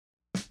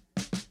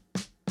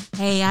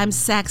Hey, I'm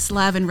sex,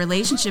 love, and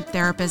relationship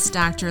therapist,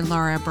 Dr.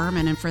 Laura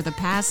Berman, and for the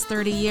past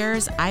 30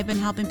 years, I've been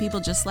helping people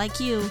just like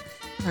you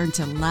learn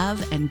to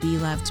love and be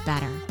loved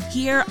better.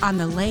 Here on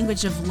the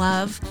Language of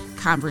Love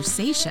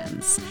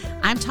Conversations,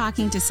 I'm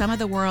talking to some of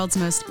the world's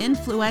most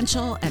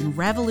influential and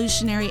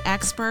revolutionary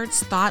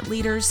experts, thought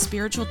leaders,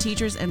 spiritual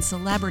teachers, and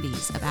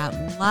celebrities about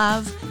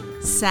love,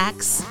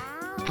 sex,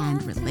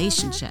 and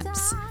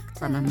relationships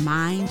from a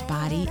mind,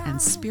 body,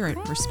 and spirit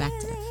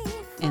perspective.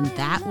 And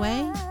that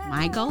way,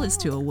 my goal is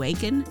to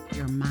awaken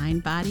your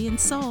mind, body, and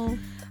soul.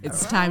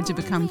 It's time to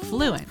become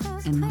fluent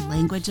in the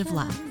language of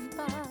love.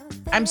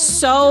 I'm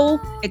so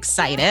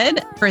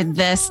excited for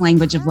this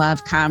Language of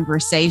Love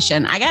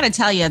conversation. I got to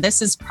tell you, this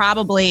is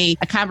probably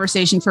a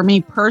conversation for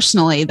me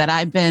personally that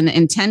I've been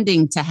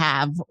intending to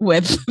have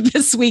with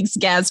this week's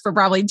guest for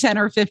probably 10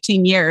 or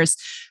 15 years.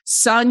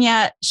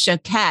 Sonia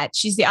Choquette.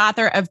 She's the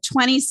author of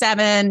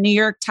 27 New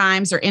York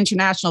Times or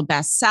international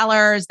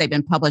bestsellers. They've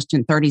been published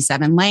in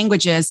 37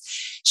 languages.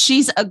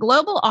 She's a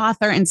global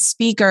author and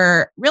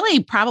speaker,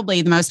 really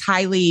probably the most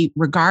highly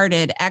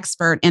regarded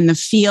expert in the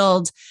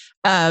field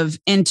of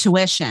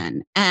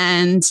intuition.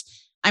 And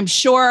I'm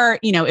sure,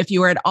 if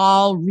you were at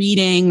all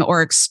reading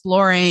or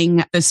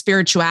exploring the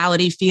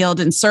spirituality field,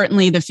 and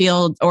certainly the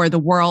field or the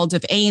world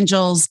of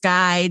angels,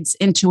 guides,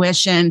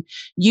 intuition,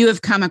 you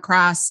have come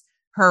across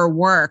her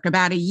work.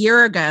 About a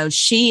year ago,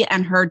 she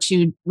and her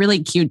two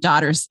really cute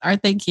daughters,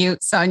 aren't they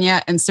cute,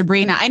 Sonia and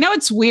Sabrina? I know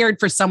it's weird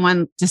for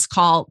someone to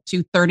call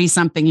two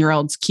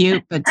 30-something-year-olds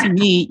cute, but to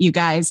me, you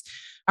guys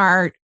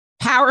are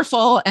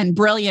powerful and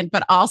brilliant,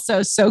 but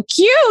also so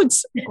cute.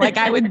 Like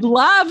I would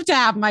love to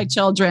have my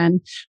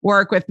children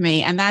work with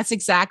me. And that's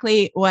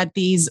exactly what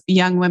these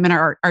young women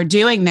are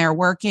doing. They're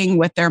working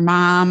with their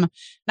mom,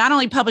 not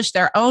only published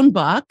their own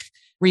book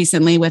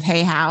recently with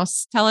Hay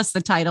House. Tell us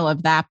the title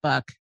of that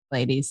book,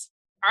 ladies.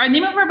 Our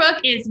name of our book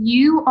is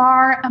You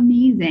Are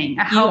Amazing.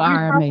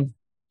 Amazing.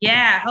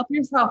 Yeah, help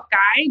yourself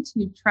guide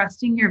to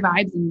trusting your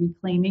vibes and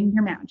reclaiming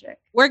your magic.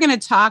 We're going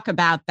to talk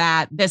about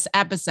that this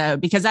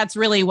episode because that's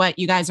really what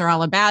you guys are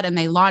all about. And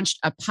they launched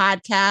a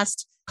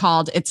podcast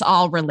called It's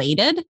All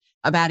Related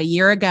about a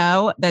year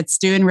ago that's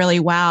doing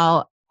really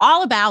well.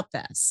 All about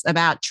this,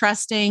 about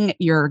trusting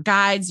your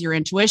guides, your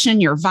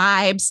intuition, your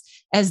vibes,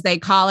 as they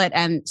call it.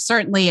 And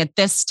certainly at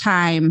this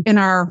time in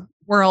our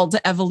world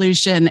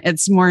evolution,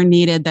 it's more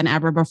needed than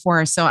ever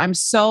before. So I'm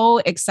so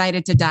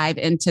excited to dive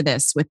into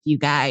this with you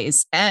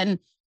guys. And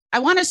I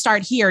want to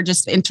start here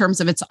just in terms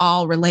of it's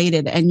all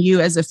related and you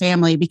as a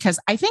family, because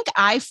I think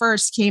I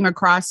first came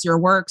across your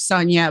work,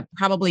 Sonia,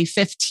 probably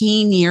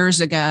 15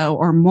 years ago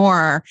or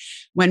more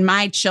when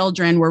my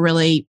children were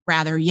really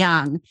rather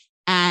young.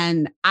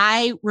 And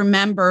I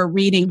remember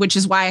reading, which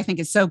is why I think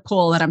it's so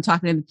cool that I'm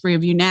talking to the three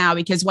of you now,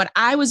 because what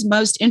I was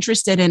most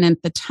interested in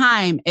at the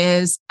time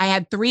is I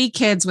had three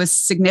kids with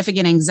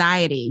significant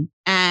anxiety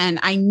and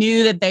I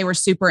knew that they were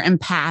super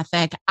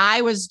empathic.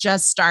 I was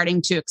just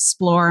starting to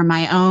explore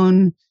my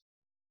own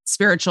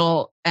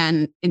spiritual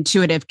and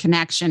intuitive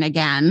connection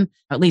again,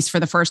 at least for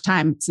the first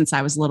time since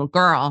I was a little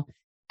girl.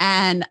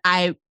 And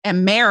I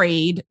am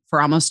married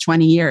for almost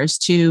 20 years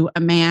to a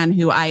man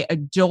who I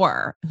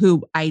adore,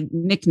 who I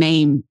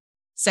nickname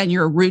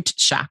Senior Root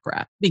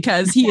Chakra,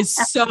 because he is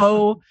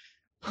so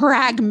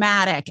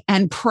pragmatic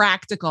and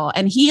practical.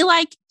 And he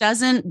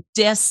doesn't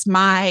diss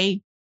my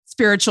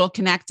spiritual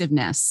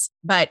connectiveness,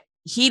 but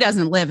he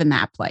doesn't live in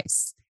that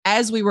place.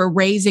 As we were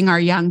raising our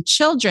young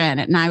children,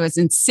 and I was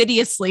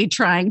insidiously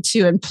trying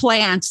to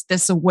implant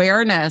this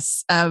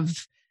awareness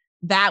of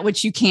that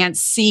which you can't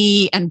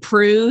see and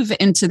prove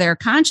into their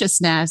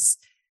consciousness,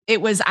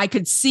 I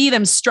could see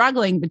them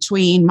struggling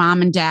between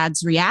mom and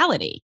dad's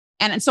reality.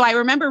 And so I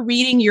remember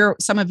reading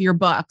some of your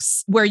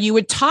books where you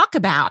would talk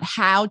about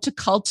how to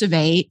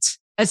cultivate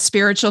a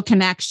spiritual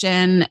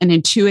connection, an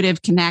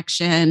intuitive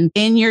connection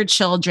in your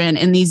children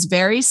in these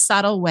very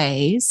subtle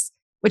ways,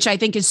 which I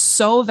think is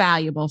so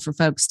valuable for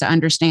folks to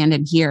understand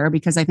and hear,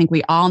 because I think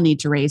we all need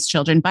to raise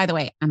children. By the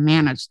way, I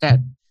managed it.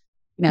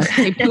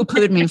 They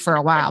poo-pooed me for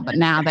a while, but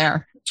now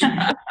they're,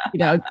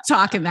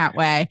 talking that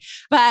way.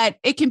 But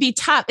it can be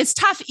tough. It's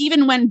tough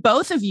even when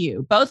both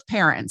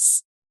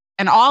parents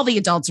and all the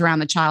adults around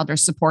the child are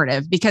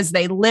supportive, because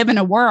they live in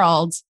a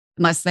world,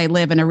 unless they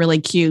live in a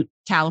really cute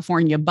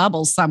California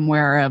bubble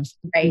somewhere of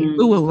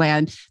ooh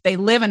land, they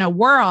live in a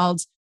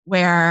world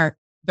where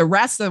the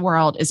rest of the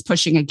world is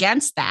pushing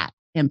against that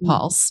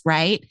impulse,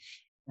 right?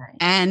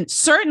 And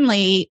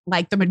certainly,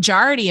 like the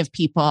majority of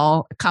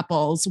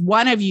couples,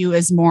 one of you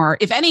is more,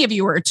 if any of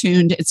you are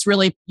attuned, it's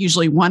really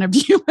usually one of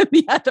you and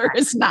the other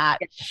is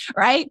not,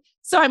 right?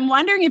 So I'm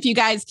wondering if you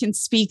guys can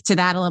speak to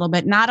that a little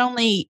bit, not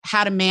only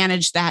how to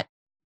manage that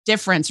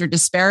difference or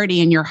disparity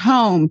in your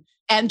home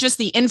and just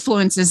the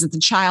influences that the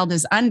child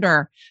is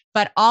under,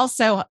 but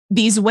also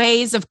these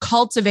ways of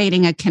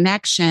cultivating a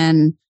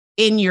connection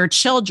in your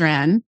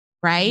children,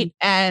 right?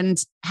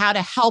 And how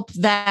to help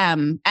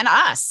them and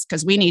us,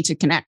 because we need to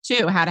connect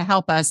too, how to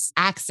help us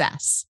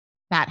access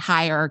that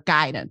higher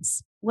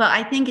guidance. Well,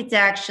 I think it's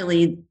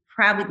actually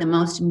probably the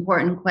most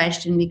important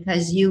question,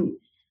 because you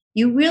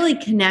you really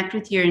connect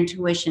with your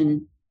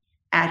intuition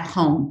at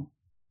home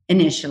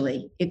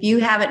initially. If you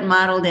have it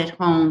modeled at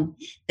home,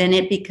 then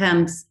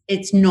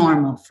it's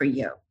normal for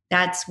you.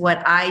 That's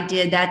what I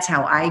did. That's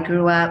how I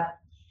grew up.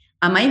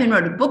 I even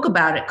wrote a book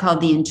about it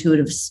called The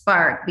Intuitive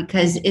Spark,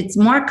 because it's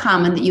more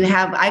common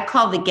that I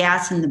call the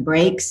gas and the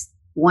brakes.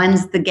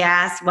 One's the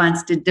gas,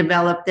 wants to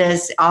develop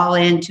this all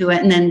into it.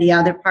 And then the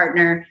other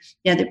partner,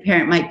 the other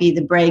parent might be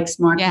the brakes,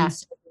 more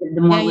conservative,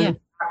 the more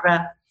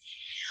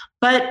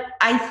But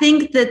I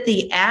think that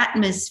the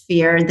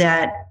atmosphere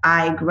that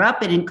I grew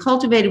up in and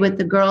cultivated with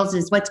the girls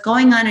is what's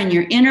going on in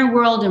your inner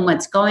world and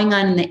what's going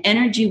on in the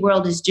energy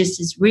world is just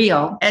as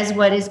real as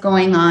what is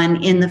going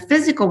on in the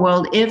physical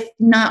world, if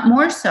not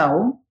more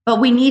so. But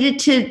we needed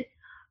to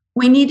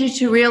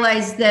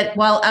realize that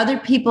while other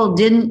people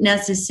didn't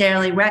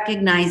necessarily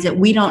recognize it,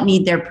 we don't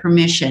need their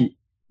permission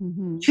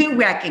to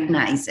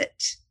recognize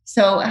it.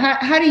 So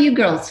how do you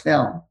girls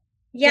feel?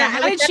 Yeah.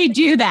 How did she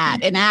do that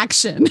in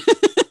action?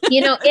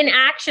 In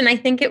action, I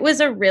think it was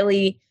a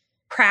really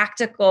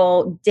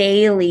practical,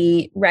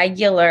 daily,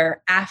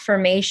 regular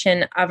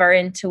affirmation of our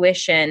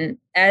intuition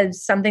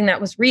as something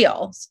that was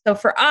real. So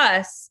for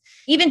us,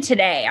 even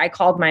today, I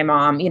called my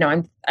mom.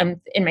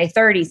 I'm in my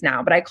 30s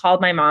now, but I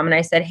called my mom and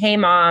I said, "Hey,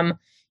 Mom,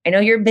 I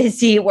know you're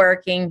busy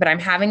working, but I'm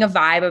having a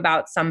vibe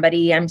about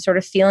somebody. I'm sort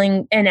of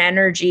feeling an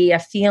energy, a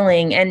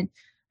feeling." And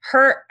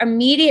her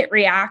immediate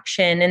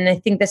reaction, and I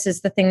think this is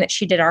the thing that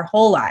she did our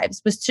whole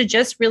lives, was to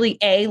just really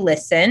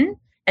listen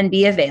and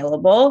be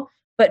available,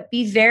 but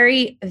be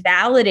very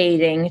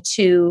validating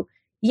to,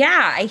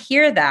 yeah, I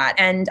hear that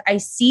and I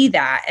see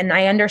that and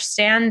I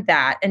understand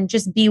that, and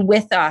just be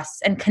with us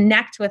and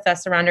connect with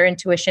us around our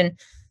intuition.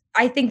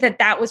 I think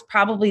that was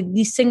probably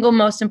the single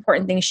most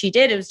important thing she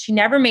did. It was she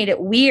never made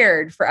it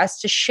weird for us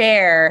to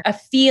share a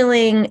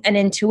feeling, an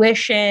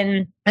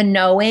intuition, a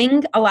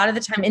knowing. A lot of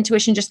the time,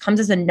 intuition just comes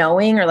as a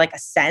knowing or like a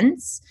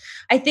sense.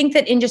 I think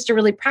that in just a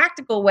really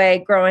practical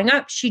way, growing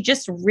up, she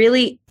just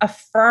really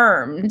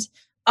affirmed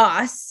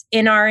us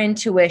in our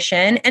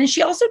intuition. And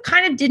she also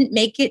kind of didn't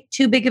make it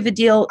too big of a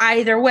deal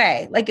either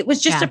way. Like it was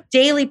just a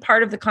daily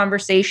part of the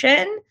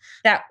conversation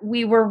that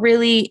we were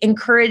really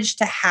encouraged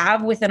to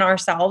have within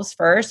ourselves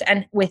first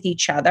and with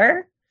each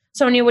other.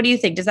 Sonia, what do you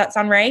think? Does that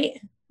sound right?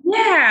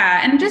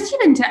 Yeah. And just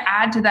even to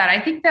add to that, I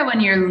think that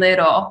when you're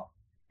little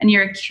and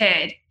you're a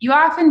kid, you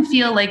often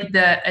feel like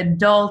the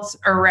adults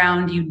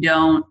around you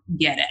don't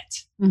get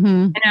it.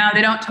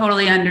 They don't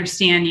totally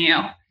understand you.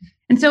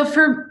 And so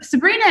for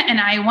Sabrina and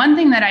I, one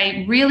thing that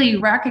I really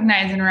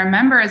recognize and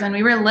remember is when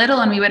we were little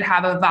and we would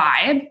have a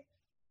vibe,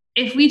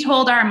 if we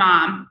told our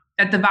mom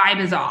that the vibe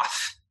is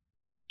off,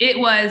 it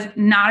was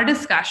not a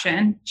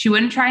discussion. She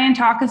wouldn't try and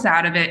talk us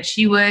out of it.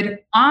 She would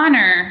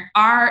honor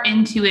our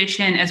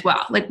intuition as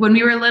well. Like when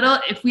we were little,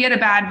 if we had a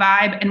bad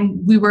vibe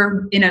and we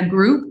were in a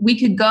group, we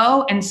could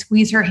go and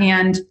squeeze her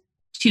hand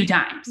 2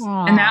 times.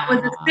 Aww. And that was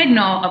a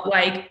signal of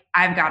like,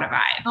 I've got a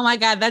vibe. Oh my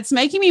God, that's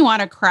making me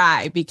want to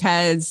cry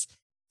because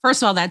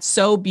first of all, that's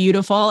so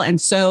beautiful and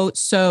so,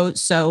 so,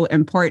 so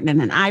important.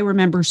 And I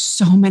remember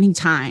so many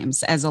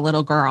times as a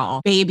little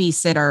girl,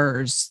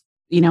 babysitters,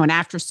 an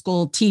after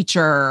school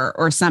teacher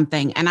or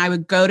something. And I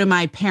would go to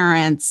my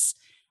parents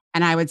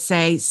and I would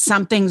say,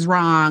 something's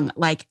wrong.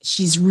 Like,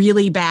 she's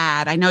really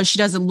bad. I know she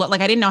doesn't look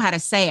like, I didn't know how to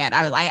say it.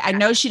 I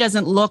know she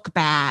doesn't look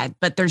bad,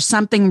 but there's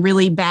something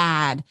really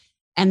bad.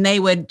 And they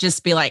would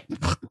just be like,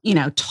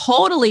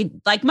 totally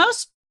like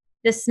most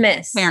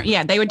dismiss.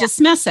 They would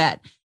dismiss it.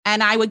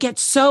 And I would get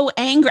so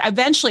angry.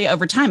 Eventually,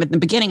 over time, at the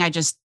beginning, I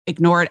just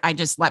ignored. I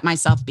just let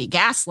myself be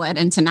gaslit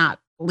into not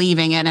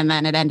believing it. And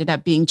then it ended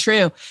up being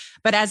true.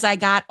 But as I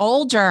got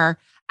older,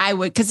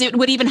 because it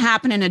would even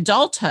happen in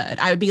adulthood.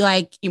 I would be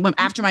like,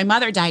 after my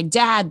mother died,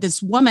 Dad,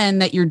 this woman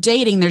that you're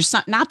dating,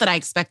 not that I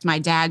expect my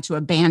dad to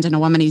abandon a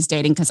woman he's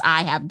dating because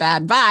I have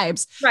bad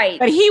vibes. Right.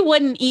 But he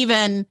wouldn't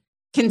even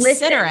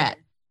consider it.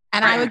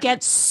 And I would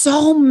get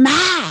so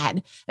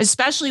mad,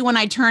 especially when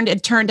it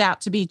turned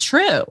out to be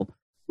true.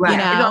 Right.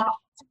 To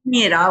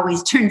me, it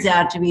always turns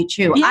out to be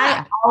true. Yeah.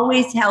 I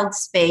always held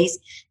space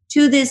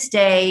to this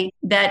day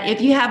that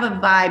if you have a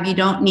vibe, you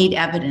don't need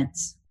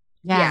evidence.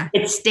 Yeah.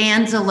 It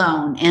stands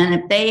alone. And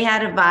if they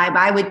had a vibe,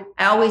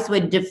 I always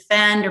would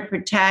defend or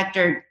protect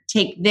or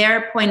take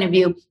their point of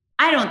view.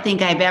 I don't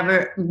think I've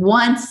ever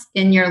once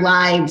in your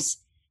lives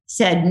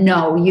said,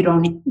 no,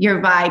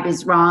 your vibe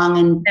is wrong.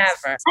 And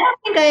never. I don't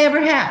think I ever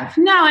have.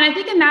 No. And I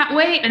think in that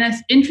way, in an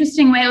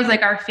interesting way, it was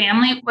like our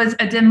family was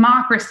a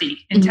democracy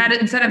instead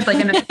of like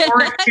an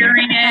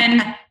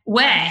authoritarian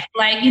way.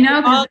 Like, we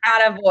all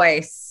got a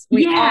voice.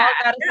 We all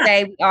got to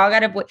say, we all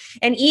got a voice.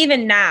 And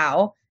even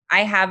now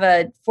I have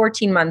a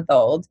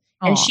 14-month-old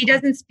and she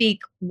doesn't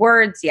speak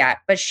words yet,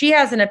 but she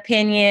has an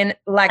opinion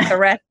like the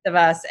rest of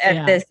us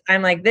at this.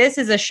 I'm like, this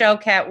is a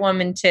Choquette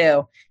woman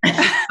too.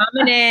 She's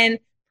coming in,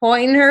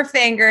 pointing her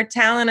finger,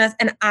 telling us,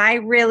 and I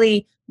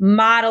really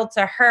modeled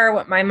to her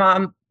what my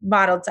mom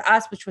modeled to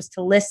us, which was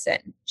to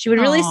listen. She would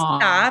really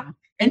stop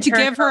and to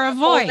give her a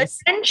voice,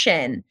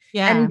 attention,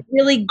 and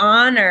really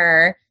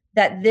honor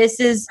that this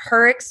is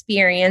her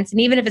experience. And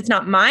even if it's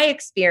not my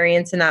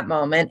experience in that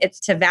moment, it's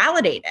to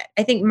validate it.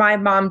 I think my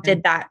mom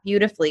did that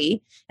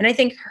beautifully. And I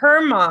think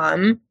her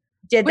mom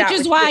did that. Which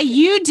is why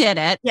you did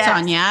it,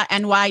 Sonia,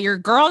 and why your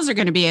girls are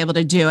going to be able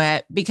to do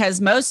it, because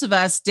most of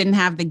us didn't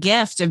have the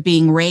gift of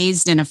being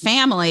raised in a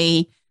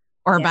family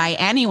or by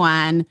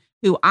anyone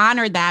who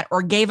honored that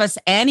or gave us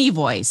any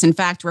voice. In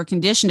fact, we're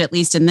conditioned, at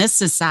least in this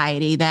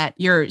society, that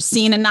you're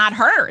seen and not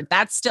heard.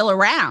 That's still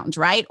around,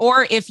 right?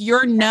 Or if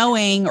your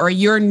knowing or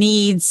your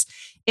needs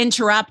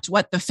interrupt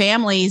what the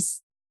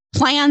family's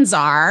plans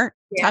are,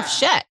 tough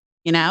shit,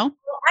 you know?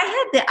 Well, I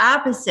had the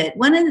opposite.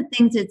 One of the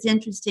things that's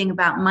interesting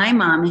about my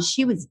mom is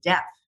she was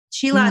deaf.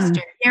 She lost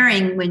her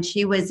hearing when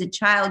she was a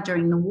child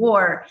during the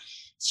war.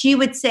 She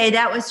would say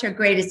that was her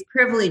greatest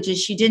privilege, is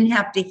she didn't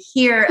have to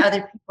hear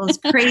other people's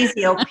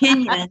crazy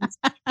opinions.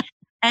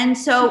 And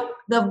so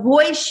the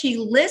voice she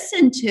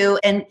listened to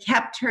and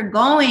kept her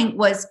going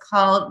was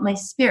called my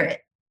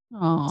spirit.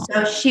 Oh.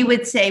 So she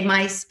would say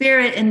my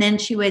spirit. And then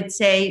she would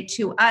say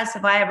to us,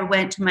 if I ever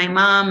went to my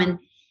mom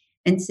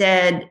and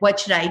said, what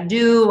should I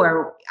do?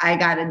 Or I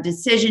got a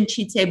decision,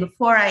 she'd say,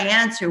 before I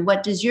answer,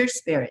 what does your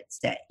spirit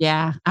say?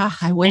 Yeah. Oh,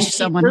 I wish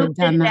someone had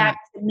done that. Back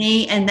to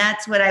me, and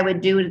that's what I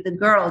would do to the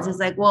girls. It's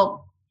like,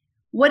 well,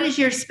 what does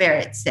your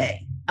spirit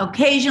say?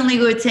 Occasionally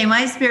we would say,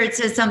 my spirit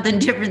says something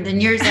different than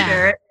your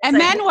spirit. And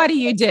like, then what do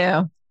you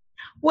do?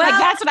 Well, like,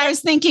 that's what I was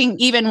thinking.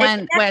 Even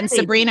when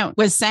Sabrina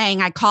was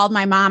saying, I called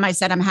my mom, I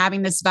said, I'm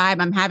having this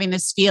vibe, I'm having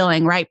this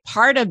feeling, right?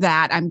 Part of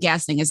that, I'm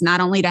guessing, is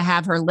not only to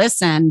have her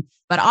listen,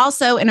 but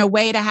also in a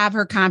way to have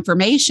her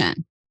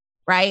confirmation,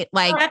 right?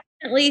 Like, I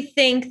definitely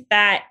think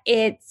that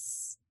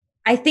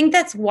I think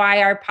that's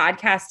why our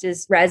podcast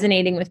is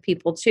resonating with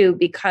people too,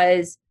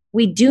 because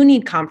we do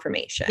need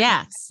confirmation.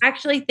 Yes. I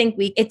actually think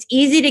it's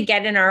easy to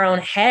get in our own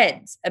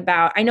heads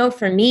about, I know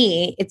for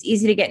me, it's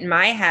easy to get in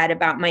my head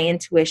about my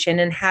intuition,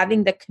 and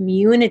having the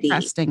community,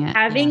 trusting it,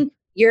 having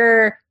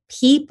your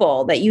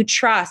people that you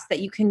trust, that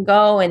you can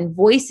go and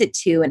voice it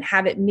to and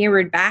have it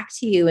mirrored back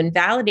to you and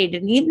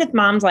validated. And even if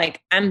mom's like,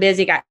 I'm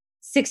busy, got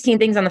 16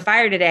 things on the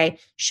fire today,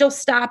 she'll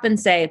stop and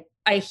say,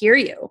 I hear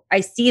you. I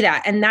see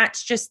that. And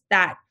that's just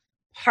that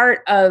part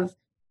of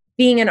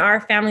being in our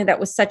family that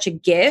was such a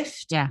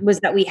gift, was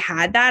that we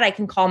had that. I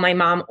can call my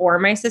mom or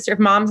my sister. If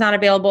mom's not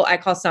available, I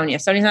call Sonia.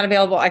 If Sonia's not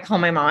available, I call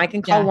my mom. I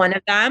can call one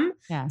of them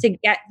to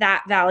get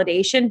that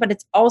validation. But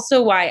it's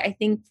also why I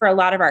think for a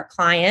lot of our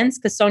clients,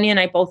 because Sonia and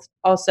I both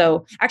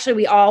also, actually,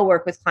 we all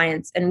work with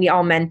clients and we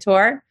all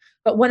mentor.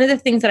 But one of the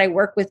things that I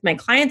work with my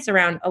clients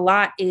around a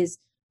lot is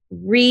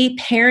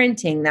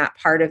reparenting that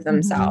part of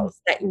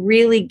themselves that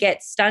really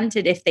gets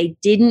stunted if they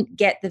didn't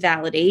get the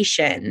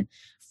validation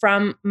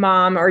from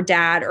mom or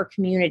dad or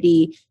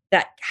community.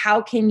 That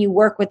how can you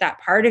work with that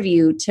part of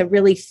you to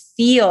really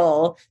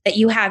feel that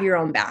you have your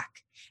own back?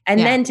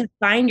 And then to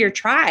find your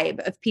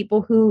tribe of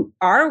people who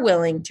are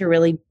willing to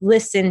really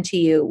listen to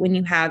you when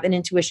you have an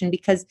intuition,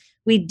 because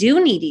we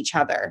do need each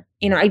other.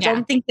 You know, I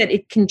don't think that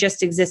it can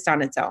just exist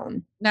on its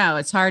own. No,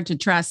 it's hard to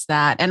trust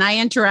that. And I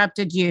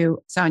interrupted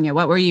you, Sonia.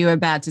 What were you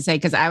about to say?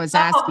 Because I was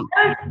asking.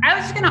 I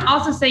was just going to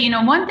also say,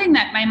 one thing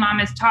that my mom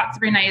has taught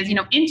Sabrina is,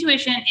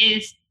 intuition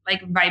is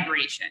like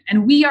vibration,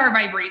 and we are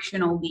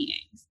vibrational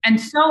beings.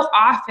 And so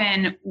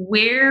often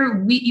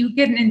where you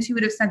get an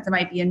intuitive sense, it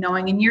might be a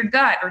knowing in your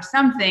gut or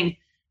something.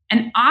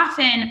 And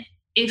often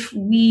if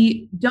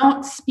we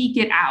don't speak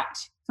it out,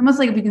 it's almost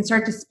like if you can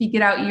start to speak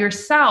it out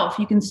yourself,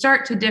 you can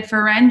start to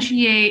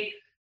differentiate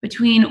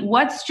between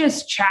what's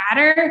just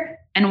chatter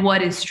and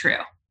what is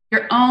true,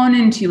 your own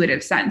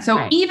intuitive sense.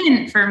 So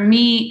even for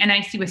me, and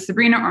I see with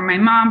Sabrina or my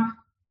mom,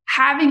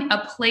 having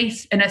a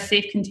place and a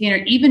safe container,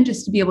 even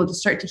just to be able to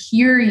start to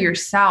hear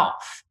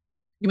yourself.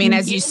 You mean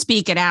as you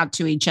speak it out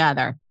to each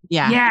other?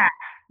 Yeah.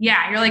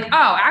 Yeah. You're like,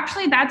 oh,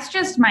 actually,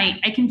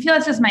 I can feel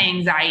it's just my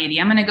anxiety.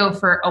 I'm going to go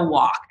for a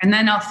walk, and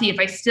then I'll see if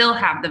I still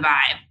have the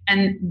vibe.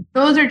 And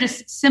those are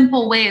just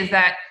simple ways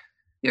that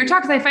we were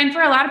talking. Because I find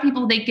for a lot of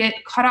people, they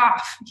get cut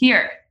off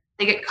here.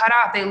 They get cut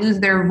off. They lose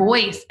their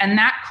voice. And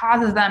that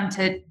causes them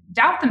to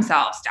doubt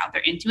themselves, doubt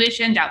their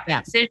intuition, doubt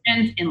their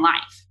decisions in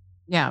life.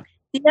 Yeah.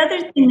 The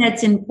other thing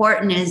that's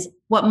important is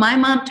what my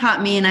mom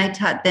taught me and I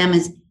taught them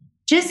is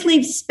just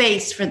leave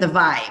space for the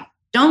vibe.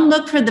 Don't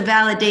look for the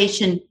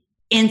validation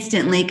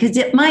instantly, because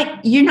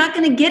you're not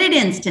going to get it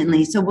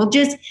instantly. So we'll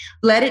just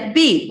let it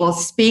be. We'll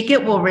speak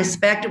it. We'll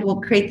respect it.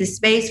 We'll create the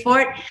space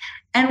for it.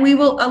 And we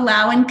will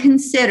allow and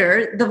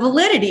consider the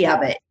validity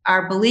of it.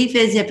 Our belief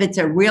is if it's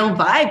a real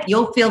vibe,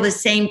 you'll feel the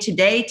same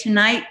today,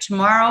 tonight,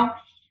 tomorrow.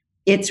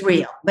 It's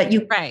real, but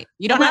you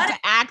don't have to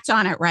act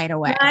on it right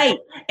away. Right.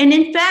 And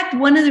in fact,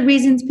 one of the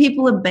reasons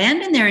people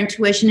abandon their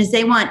intuition is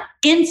they want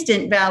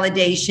instant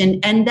validation.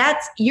 And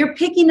you're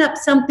picking up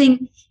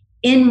something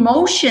in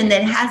motion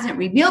that hasn't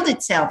revealed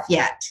itself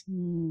yet.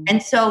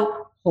 And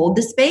so hold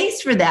the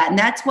space for that. And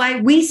that's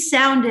why we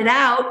sound it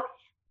out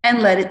and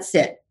let it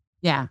sit.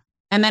 Yeah.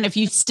 And then if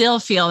you still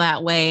feel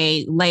that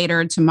way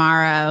later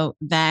tomorrow,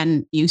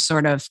 then you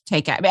sort of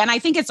take it. And I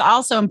think it's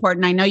also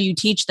important. I know you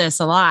teach this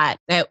a lot,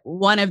 that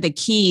one of the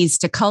keys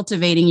to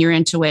cultivating your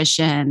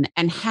intuition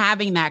and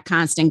having that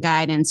constant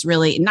guidance,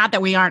 really, not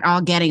that we aren't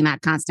all getting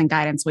that constant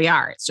guidance, we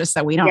are. It's just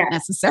that we don't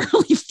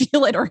necessarily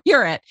feel it or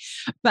hear it.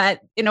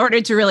 But in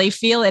order to really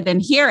feel it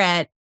and hear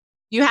it,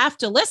 you have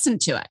to listen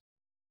to it,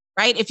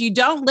 right? If you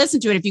don't listen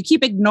to it, if you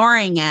keep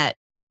ignoring it,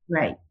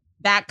 right,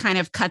 that kind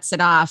of cuts it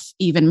off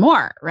even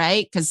more,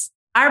 right? Because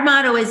our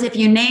motto is if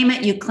you name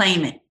it, you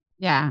claim it.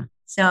 Yeah.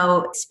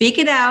 So speak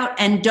it out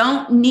and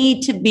don't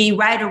need to be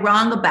right or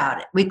wrong about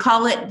it. We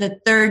call it the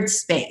third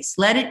space.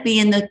 Let it be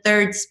in the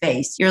third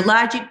space. Your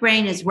logic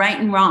brain is right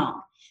and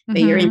wrong, but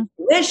your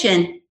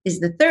intuition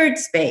is the third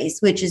space,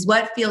 which is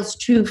what feels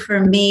true for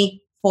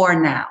me for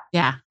now.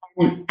 Yeah.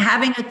 And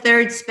having a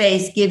third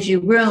space gives you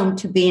room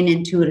to be an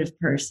intuitive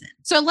person.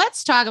 So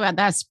let's talk about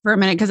that for a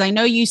minute, because I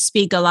know you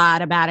speak a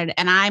lot about it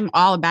and I'm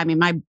all about,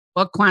 my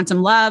book,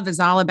 Quantum Love, is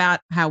all about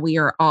how we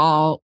are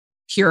all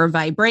pure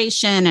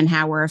vibration and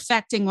how we're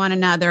affecting one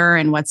another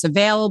and what's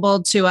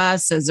available to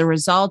us as a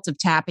result of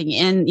tapping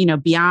in,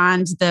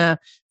 beyond the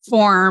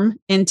form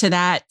into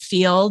that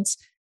field,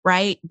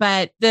 right?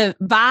 But the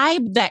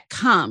vibe that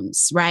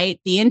comes, right?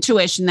 The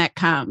intuition that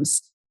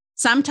comes,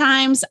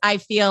 sometimes I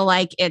feel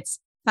like it's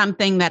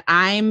something that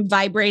I'm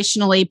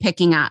vibrationally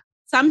picking up.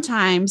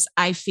 Sometimes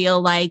I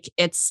feel like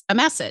it's a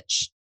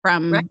message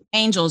from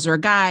angels or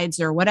guides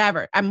or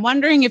whatever. I'm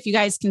wondering if you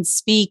guys can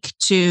speak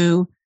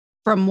to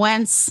from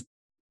whence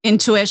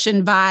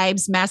intuition,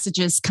 vibes,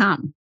 messages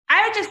come.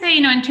 I would just say,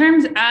 in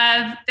terms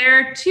of, there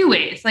are two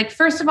ways. Like,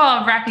 first of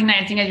all,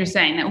 recognizing, as you're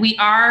saying, that we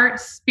are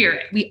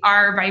spirit, we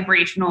are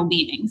vibrational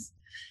beings.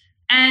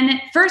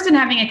 And first, in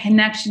having a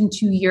connection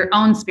to your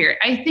own spirit,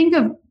 I think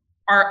of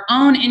our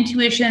own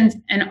intuitions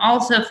and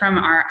also from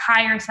our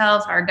higher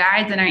selves, our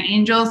guides and our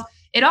angels,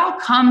 it all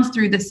comes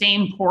through the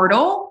same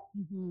portal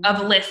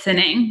of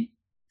listening.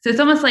 So it's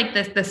almost like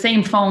the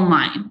same phone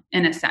line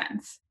in a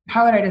sense.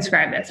 How would I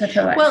describe this? I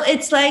feel like, well,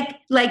 it's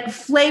like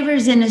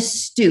flavors in a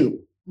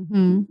stew.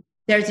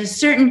 There's a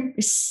certain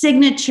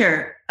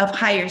signature of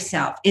higher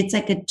self. It's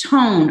like a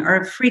tone or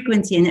a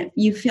frequency, and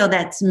you feel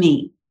that's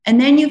me.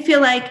 And then you feel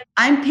like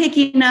I'm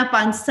picking up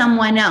on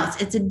someone else.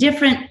 It's a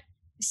different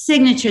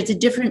signature, it's a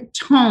different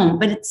tone,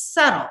 but it's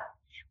subtle,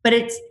 but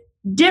it's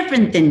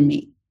different than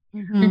me.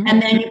 And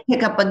then you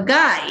pick up a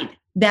guide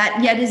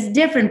that yet is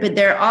different, but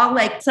they're all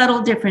like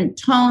subtle different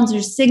tones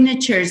or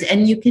signatures,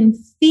 and you can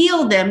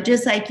feel them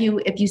just like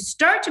if you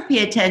start to pay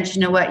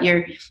attention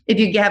to if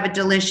you have a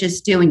delicious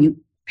stew and you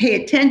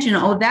pay attention,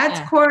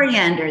 that's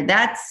coriander,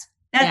 that's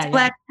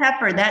black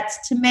pepper,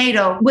 that's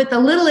tomato. With a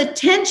little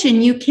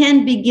attention, you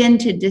can begin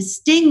to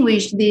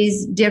distinguish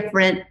these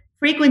different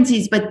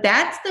frequencies, but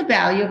that's the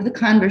value of the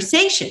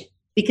conversation,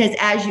 because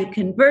as you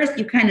converse,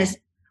 you kind of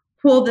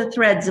pull the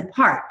threads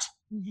apart.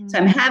 So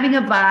I'm having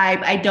a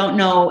vibe. I don't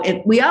know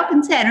if we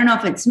often say, I don't know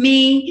if it's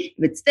me,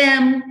 if it's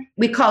them.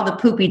 We call the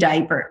poopy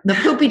diaper. The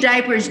poopy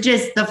diaper is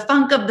just the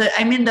funk of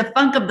the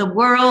funk of the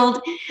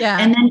world. Yeah.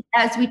 And then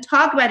as we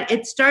talk about it,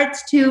 it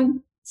starts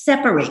to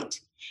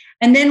separate.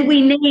 And then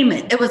we name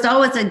it. It was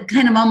always a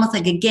kind of almost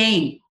like a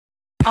game.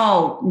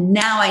 Oh,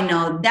 now I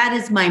know that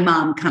is my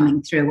mom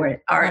coming through,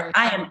 or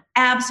I am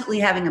absolutely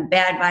having a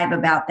bad vibe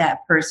about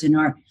that person,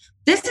 or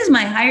this is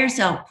my higher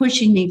self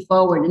pushing me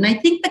forward. And I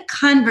think the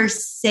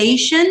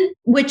conversation,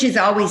 which is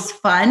always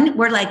fun,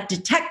 we're like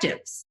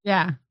detectives.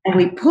 Yeah. And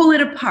we pull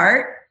it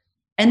apart,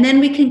 and then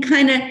we can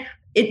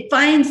it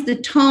finds the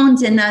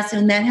tones in us,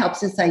 and that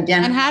helps us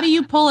identify. And how do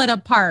you pull it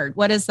apart?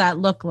 What does that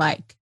look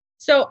like?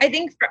 So I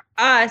think for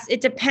us,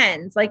 it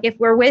depends. Like if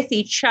we're with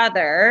each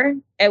other,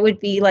 it would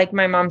be like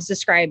my mom's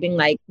describing,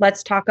 like,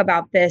 let's talk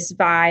about this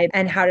vibe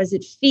and how does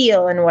it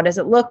feel and what does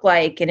it look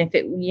like? And if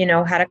it,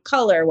 had a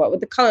color, what would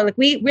the color, like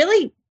we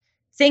really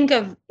think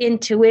of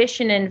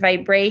intuition and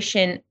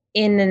vibration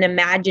in an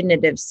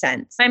imaginative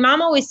sense. My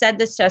mom always said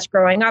this to us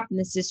growing up, and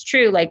this is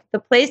true. Like the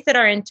place that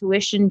our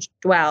intuition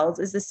dwells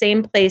is the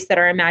same place that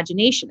our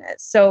imagination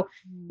is. So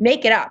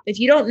make it up. If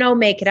you don't know,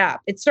 make it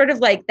up. It's sort of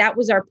like that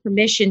was our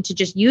permission to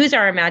just use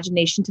our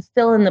imagination to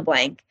fill in the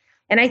blank.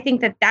 And I think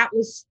that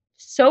was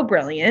so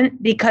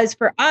brilliant, because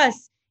for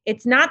us,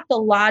 it's not the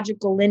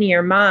logical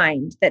linear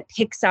mind that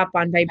picks up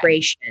on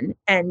vibration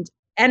and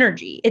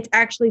energy. It's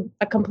actually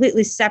a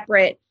completely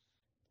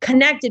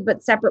connected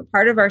but separate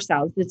part of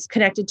ourselves that's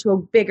connected to a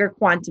bigger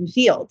quantum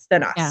field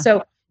than us. Yeah.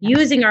 So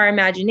using our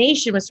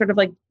imagination was sort of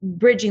like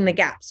bridging the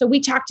gap. So we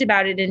talked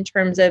about it in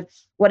terms of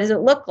what does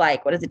it look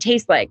like? What does it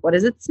taste like? What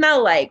does it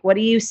smell like? What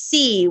do you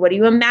see? What do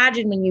you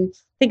imagine when you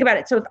think about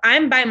it? So if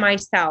I'm by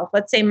myself,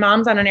 let's say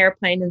mom's on an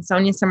airplane and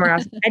Sonia's somewhere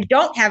else, I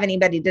don't have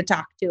anybody to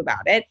talk to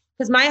about it,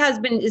 because my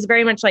husband is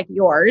very much like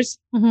yours.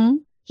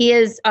 He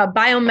is a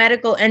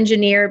biomedical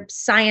engineer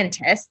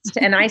scientist.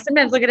 And I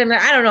sometimes look at him and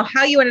I don't know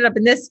how you ended up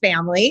in this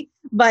family,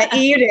 but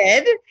you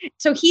did.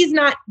 So he's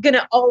not going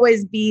to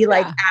always be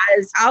like,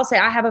 as I'll say,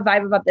 I have a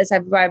vibe about this, I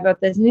have a vibe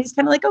about this. And he's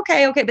kind of like,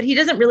 okay. But he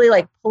doesn't really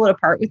like pull it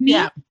apart with me.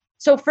 Yeah.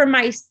 So for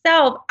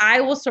myself,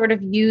 I will sort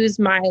of use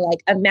my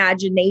like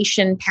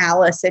imagination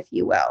palace, if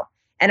you will.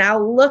 And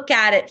I'll look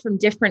at it from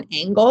different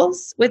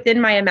angles within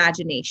my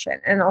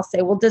imagination. And I'll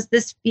say, well, does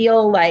this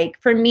feel like,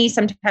 for me,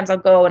 sometimes I'll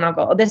go,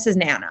 oh, this is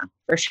Nana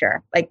for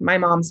sure. Like my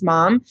mom's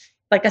mom,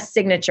 like a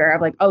signature of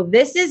like, oh,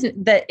 this is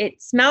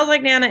it smells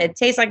like Nana. It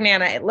tastes like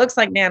Nana. It looks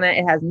like Nana.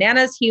 It has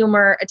Nana's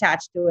humor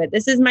attached to it.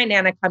 This is my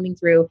Nana coming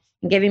through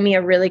and giving me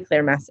a really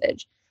clear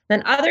message.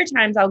 Then other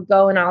times I'll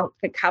go and I'll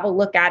have a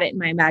look at it in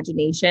my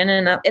imagination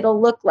and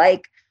it'll look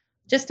like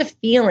just a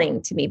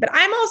feeling to me. But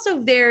I'm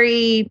also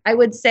very, I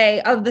would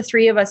say of the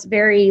three of us,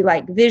 very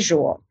like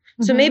visual.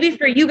 Mm-hmm. So maybe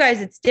for you guys,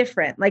 it's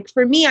different. Like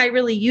for me, I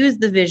really use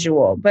the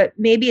visual, but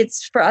maybe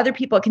it's for other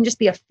people, it can just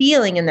be a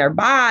feeling in their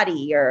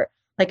body or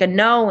like a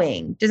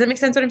knowing. Does that make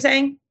sense what I'm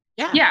saying?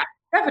 Yeah,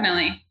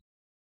 definitely.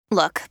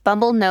 Look,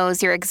 Bumble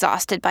knows you're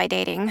exhausted by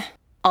dating.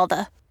 All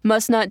the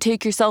must not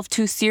take yourself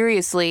too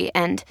seriously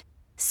and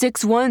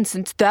 6'1"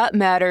 since that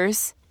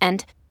matters.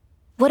 And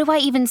what do I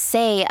even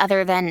say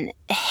other than,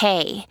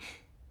 hey?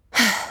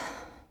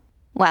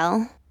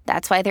 Well,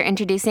 that's why they're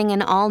introducing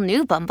an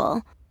all-new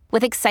Bumble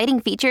with exciting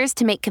features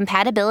to make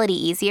compatibility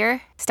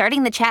easier,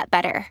 starting the chat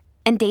better,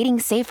 and dating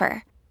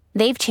safer.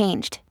 They've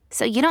changed,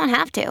 so you don't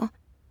have to.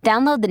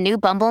 Download the new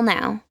Bumble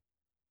now.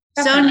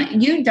 Sonia,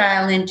 you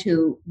dial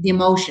into the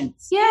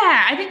emotions.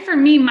 Yeah, I think for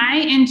me,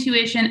 my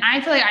intuition, I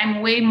feel like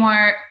I'm way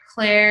more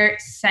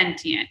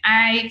clairsentient.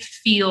 I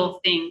feel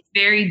things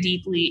very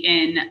deeply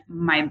in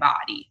my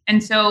body.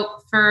 And so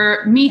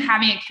for me,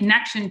 having a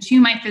connection to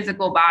my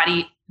physical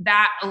body,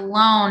 that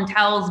alone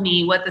tells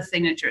me what the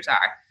signatures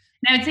are.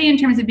 And I would say in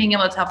terms of being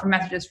able to tell from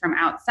messages from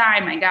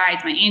outside, my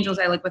guides, my angels,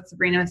 I like what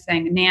Sabrina was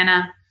saying,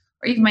 Nana,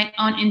 or even my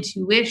own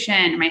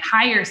intuition, my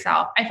higher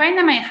self. I find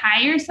that my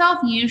higher self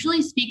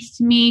usually speaks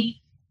to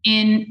me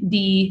in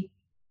the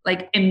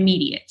like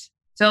immediate.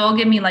 So it'll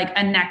give me like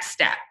a next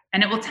step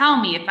and it will tell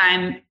me if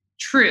I'm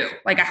true,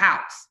 like a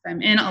house, if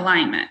I'm in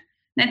alignment.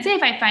 And I'd say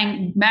if I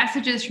find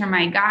messages from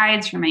my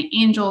guides, from my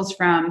angels,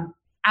 from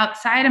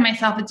outside of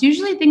myself, it's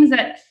usually things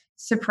that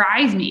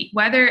surprise me,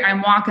 whether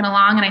I'm walking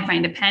along and I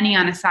find a penny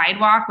on a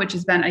sidewalk, which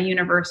has been a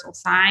universal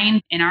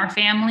sign in our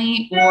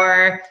family,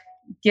 or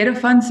get a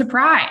fun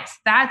surprise.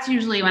 That's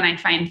usually when I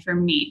find for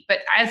me. But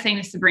I was saying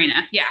to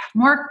Sabrina,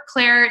 more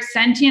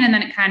clairsentient, and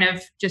then it kind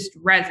of just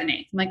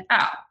resonates. I'm like,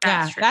 oh,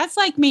 that's true. That's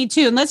like me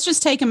too. And let's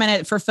just take a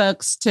minute for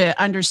folks to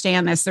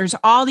understand this. There's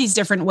all these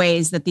different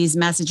ways that these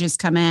messages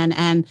come in,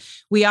 and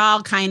we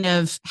all kind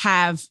of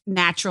have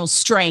natural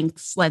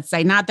strengths, let's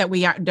say, not that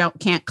we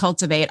can't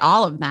cultivate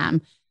all of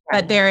them,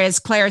 but there is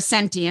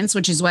clairsentience,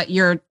 which is what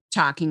you're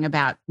talking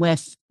about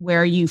with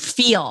where you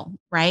feel,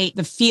 right?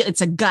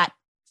 It's a gut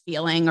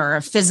feeling or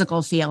a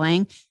physical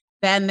feeling.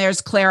 Then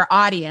there's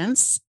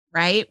clairaudience,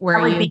 right?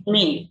 Where that would be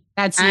me.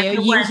 That's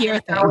you. You hear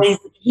things. Always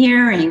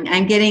hearing.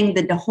 I'm getting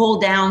the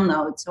whole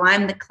download. So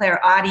I'm the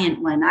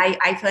clairaudient one.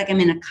 I feel like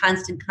I'm in a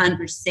constant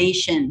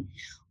conversation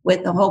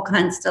with the whole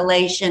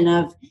constellation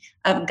of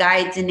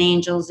guides and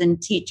angels and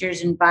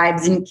teachers and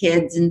vibes and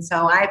kids. And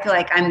so I feel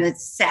like I'm the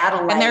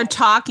satellite. And they're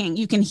talking.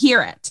 You can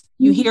hear it.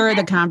 You hear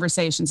the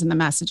conversations and the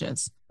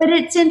messages. But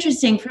it's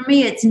interesting for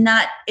me. It's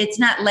not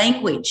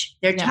language.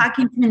 They're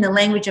talking to me in the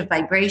language of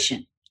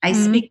vibration. I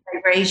speak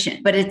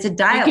vibration, but it's a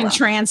dialogue. You can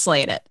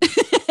translate it.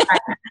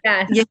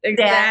 Yes,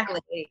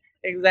 exactly.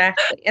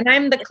 And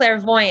I'm the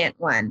clairvoyant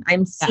one.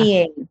 I'm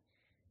seeing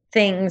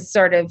things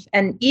sort of,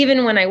 and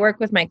even when I work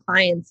with my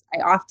clients,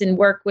 I often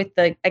work with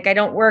I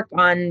don't work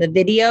on the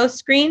video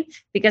screen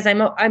because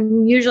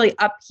I'm usually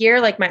up here,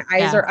 like my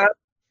eyes are up,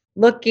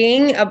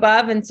 looking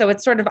above. And so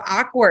it's sort of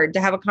awkward to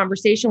have a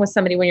conversation with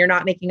somebody when you're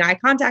not making eye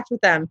contact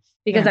with them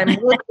because I'm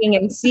looking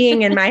and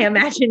seeing in my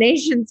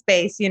imagination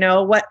space,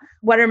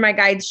 what are my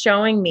guides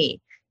showing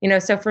me?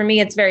 So for me,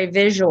 it's very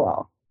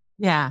visual.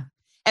 Yeah.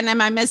 And am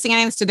I missing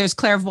anything? So there's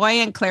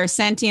clairvoyant,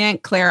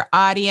 clairsentient,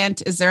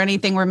 clairaudient. Is there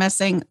anything we're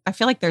missing? I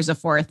feel like there's a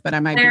fourth, but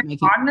I might be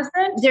making.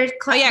 Claircognizant?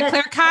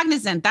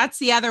 Claircognizant. That's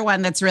the other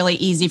one that's really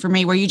easy for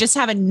me, where you just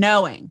have a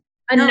knowing.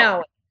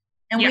 Knowing.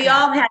 And we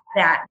all have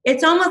that.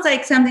 It's almost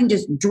like something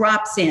just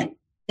drops in.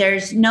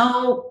 There's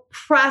no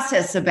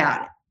process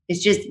about it.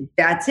 It's just,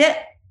 that's it.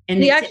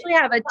 And we actually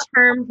have a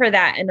term for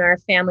that in our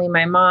family.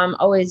 My mom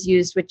always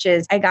used, which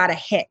is, I got a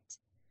hit.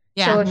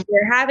 Yeah. So if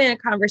you're having a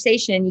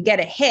conversation and you get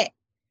a hit,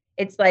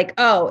 it's like,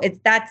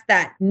 that's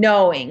that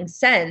knowing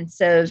sense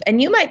of,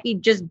 and you might be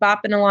just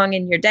bopping along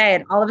in your day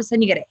and all of a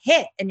sudden you get a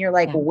hit and you're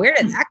like, well, where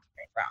did that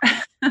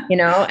come from?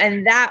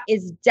 And that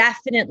is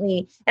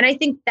definitely, and I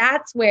think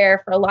that's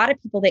where for a lot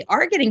of people, they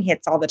are getting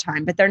hits all the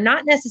time, but they're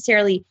not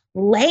necessarily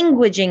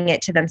languaging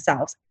it to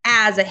themselves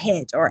as a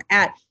hit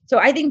so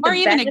I think, or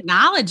even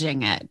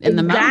acknowledging it in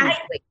the moment.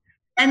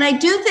 And I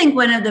do think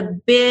one of the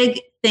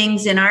big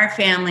things in our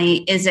family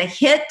is a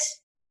hit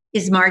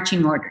is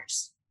marching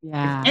orders.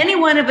 Yeah. If any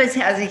one of us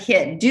has a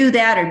hit, do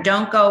that or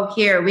don't go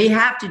here. We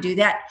have to do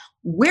that.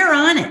 We're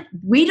on it.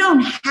 We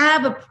don't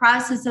have a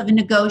process of a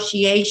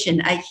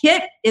negotiation. A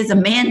hit is a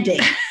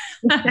mandate.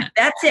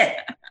 That's it.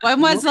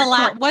 When was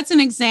what's an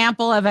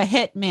example of a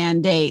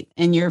hitman date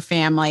in your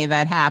family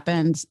that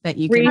happened that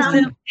you can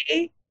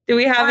recently? Do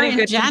we have any in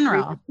good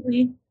general?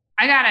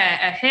 I got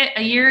a hit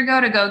a year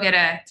ago to get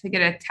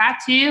a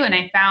tattoo, and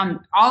I found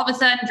all of a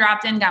sudden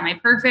dropped in, got my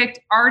perfect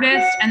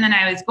artist, and then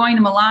I was going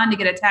to Milan to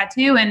get a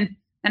tattoo, and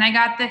then I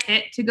got the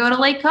hit to go to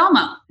Lake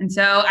Como. And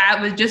so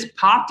I was just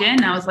popped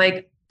in. I was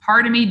like,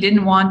 part of me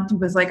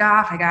was like,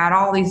 I got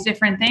all these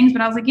different things,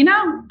 but I was like,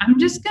 I'm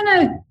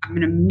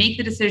gonna make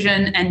the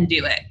decision and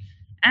do it.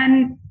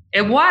 And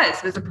it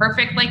was a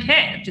perfect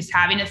hit of just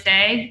having to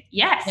say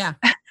yes. Yeah.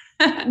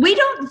 We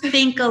don't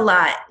think a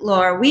lot,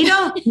 Laura. We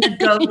don't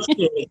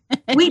negotiate.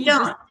 We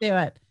don't just do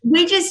it.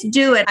 We just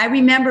do it. I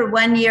remember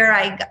one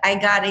year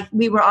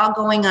we were all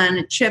going on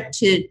a trip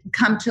to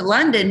come to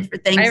London for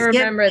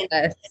Thanksgiving. I remember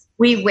this.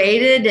 We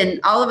waited, and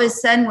all of a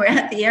sudden we're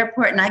at the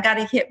airport, and I got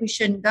a hit. We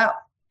shouldn't go.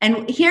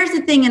 And here's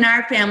the thing in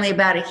our family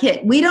about a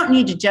hit. We don't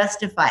need to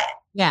justify it.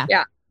 Yeah.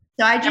 Yeah.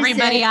 So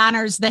everybody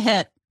honors the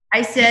hit.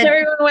 I said,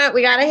 everyone went,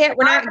 we got a hit.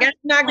 We're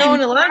not going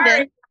to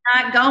London.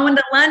 Not going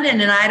to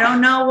London, and I don't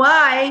know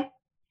why.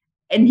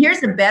 And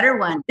here's a better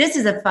one. This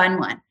is a fun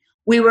one.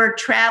 We were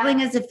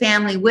traveling as a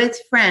family with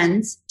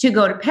friends to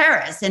go to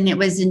Paris, and it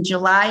was in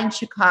July in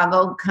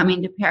Chicago,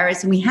 coming to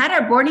Paris, and we had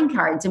our boarding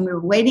cards, and we were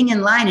waiting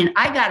in line, and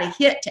I got a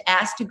hit to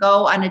ask to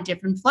go on a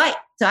different flight.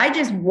 So I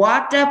just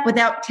walked up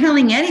without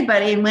telling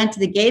anybody and went to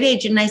the gate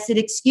agent, and I said,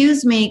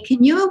 "Excuse me,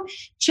 can you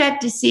check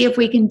to see if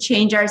we can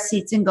change our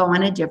seats and go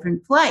on a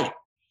different flight?"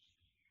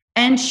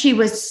 And she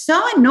was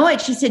so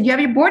annoyed. She said, "You have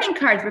your boarding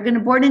cards. We're going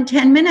to board in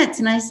 10 minutes.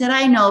 And I said,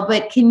 "I know,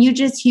 but can you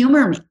just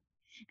humor me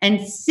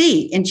and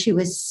see?" And she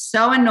was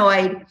so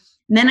annoyed.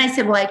 And then I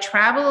said, "Well, I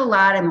travel a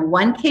lot. I'm a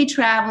 1K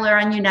traveler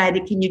on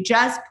United. Can you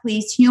just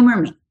please humor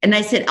me?" And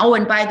I said, "Oh,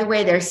 and by the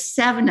way, there's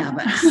 7 of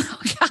us."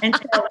 Oh, and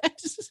so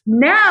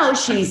now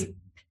she's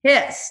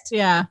pissed.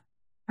 Yeah.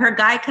 Her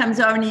guy comes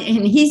over and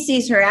he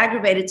sees her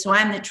aggravated. So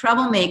I'm the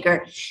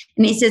troublemaker.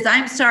 And he says,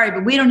 "I'm sorry,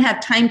 but we don't have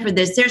time for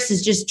this. This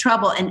is just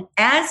trouble." And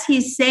as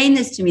he's saying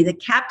this to me, the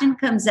captain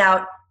comes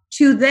out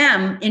to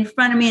them in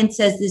front of me and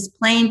says, "This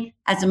plane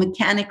has a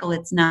mechanical,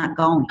 it's not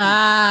going."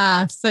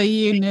 So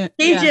you knew.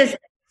 He just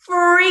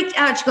freaked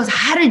out. She goes,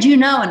 "How did you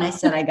know?" And I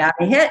said, "I got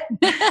a hit."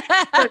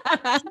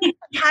 So he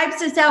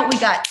types us out. We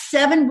got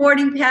 7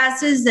 boarding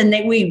passes, and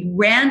we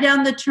ran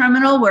down the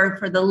terminal where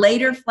for the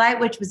later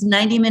flight, which was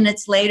 90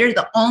 minutes later,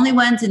 the only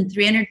ones in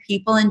 300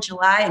 people in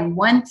July, and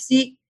 1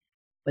 seat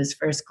was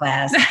first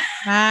class.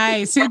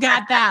 Nice. Who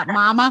got that,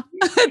 Mama?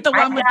 The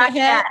one with the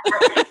hit.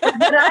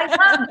 What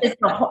I love is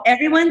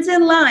everyone's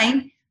in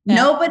line. Yeah.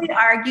 Nobody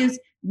argues.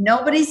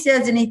 Nobody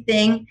says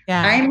anything.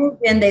 Yeah. I move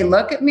in. They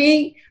look at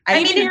me.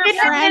 I mean, your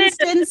friends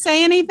didn't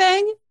say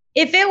anything.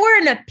 If it were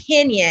an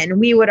opinion,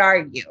 we would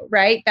argue,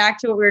 right? Back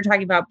to what we were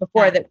talking about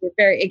before, that we're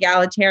very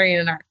egalitarian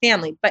in our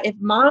family. But if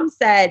Mom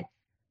said,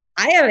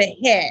 "I have a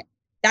hit,"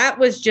 that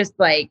was just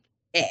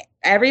it.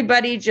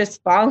 Everybody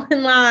just fall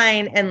in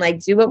line and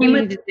do what we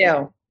need to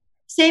do.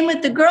 Same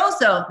with the girls,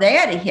 though. If they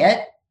had a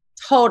hit.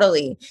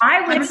 Totally.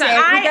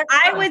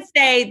 I would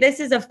say this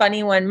is a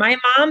funny one. My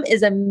mom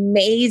is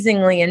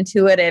amazingly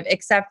intuitive,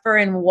 except for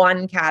in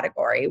one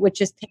category, which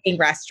is picking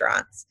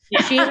restaurants.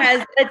 Yeah. She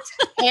has a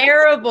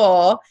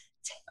terrible.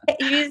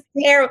 She's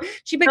terrible.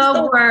 She picks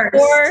the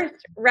worst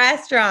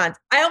restaurants.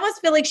 I almost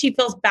feel like she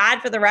feels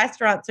bad for the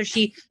restaurant, so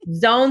she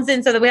zones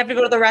in so that we have to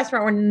go to the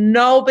restaurant where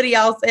nobody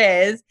else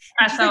is.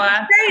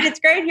 It's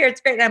great here. It's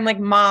great. And I'm like,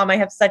 "Mom, I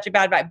have such a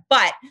bad vibe."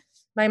 But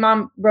my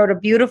mom wrote a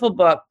beautiful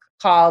book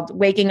called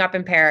Waking Up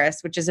in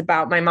Paris, which is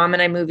about my mom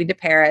and I moving to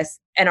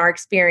Paris and our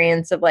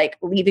experience of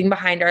leaving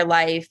behind our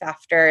life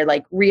after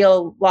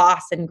real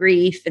loss and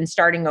grief and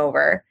starting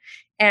over.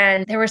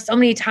 And there were so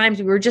many times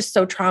we were just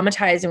so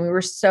traumatized and we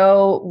were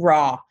so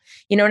raw,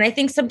 and I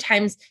think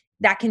sometimes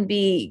that can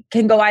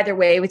go either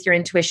way with your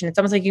intuition. It's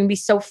almost like you can be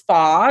so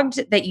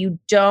fogged that you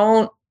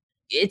don't,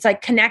 it's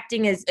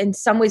connecting is in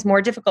some ways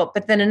more difficult,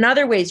 but then in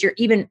other ways, you're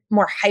even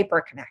more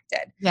hyper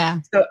connected. Yeah.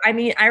 So, I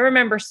mean, I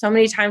remember so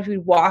many times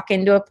we'd walk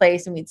into a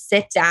place and we'd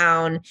sit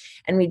down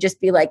and we'd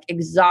just be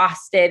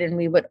exhausted, and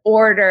we would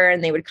order,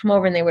 and they would come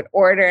over and they would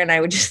order. And I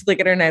would just look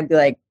at her and I'd be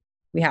like,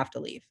 "We have to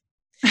leave.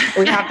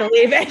 We have to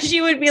leave." And she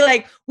would be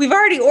like, "We've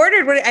already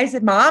ordered." I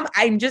said, "Mom,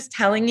 I'm just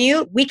telling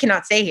you, we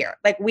cannot stay here.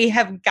 We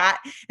have got."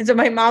 And so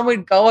my mom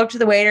would go up to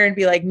the waiter and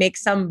be make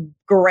some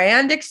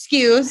grand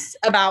excuse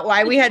about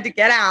why we had to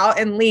get out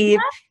and leave.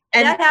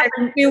 And that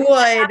happened. We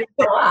would.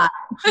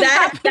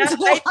 That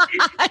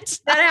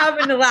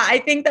happened a lot. I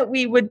think that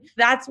we would,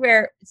 that's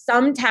where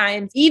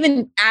sometimes,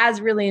 even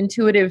as really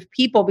intuitive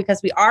people, because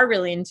we are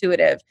really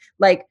intuitive,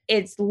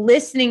 it's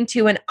listening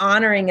to and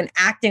honoring and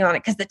acting on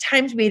it. Because the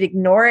times we'd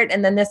ignore it,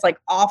 and then this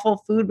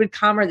awful food would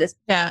come, or this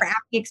crappy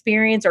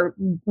experience, or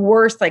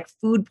worse,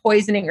 food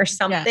poisoning or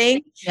something.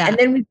 Yes. Yeah. And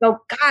then we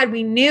go, "God,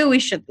 we knew we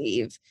should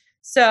leave."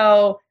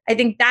 So I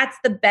think that's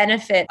the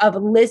benefit of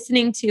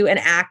listening to and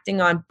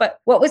acting on. But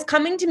what was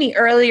coming to me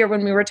earlier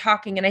when we were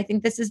talking, and I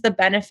think this is the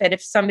benefit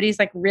if somebody's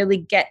like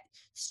really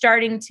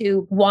starting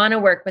to want to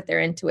work with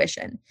their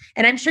intuition.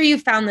 And I'm sure you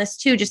found this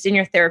too, just in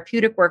your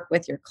therapeutic work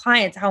with your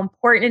clients, how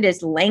important it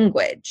is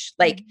language.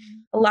 Like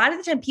a lot of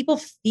the time people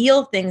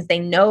feel things, they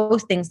know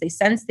things, they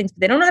sense things,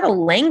 but they don't know how to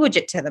language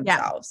it to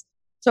themselves.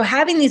 So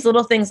having these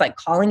little things like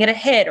calling it a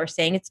hit or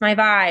saying it's my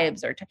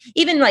vibes, or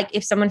even like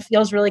if someone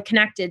feels really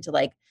connected to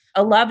like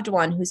a loved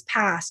one who's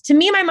passed. To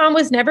me, my mom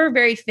was never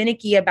very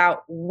finicky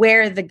about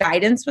where the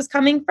guidance was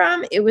coming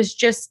from. It was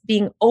just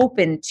being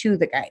open to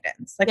the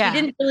guidance. Like we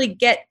didn't really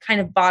get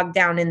kind of bogged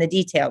down in the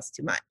details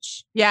too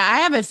much. Yeah, I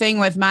have a thing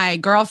with my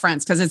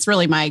girlfriends because it's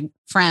really my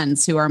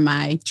friends who are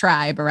my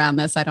tribe around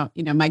this. I don't,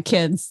 my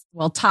kids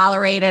will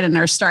tolerate it and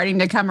are starting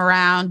to come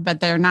around,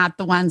 but they're not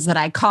the ones that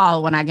I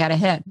call when I get a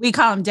hit. We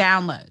call them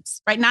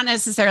downloads, right? Not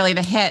necessarily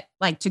the hit,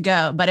 like to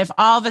go, but if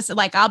all of us,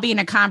 like I'll be in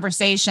a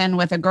conversation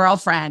with a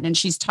girlfriend and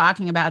she's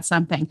talking about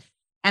something,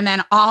 and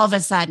then all of a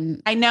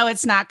sudden, I know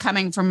it's not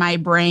coming from my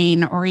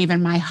brain or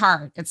even my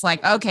heart. It's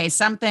like, okay,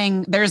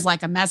 there's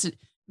like a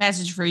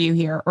message for you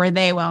here, or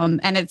they will.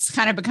 And it's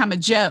kind of become a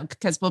joke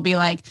because we'll be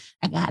like,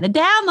 I got a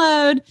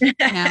download,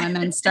 and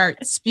then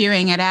start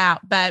spewing it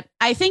out. But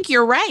I think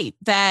you're right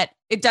that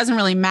it doesn't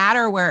really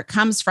matter where it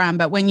comes from.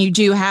 But when you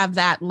do have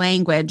that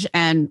language,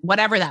 and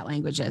whatever that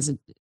language is,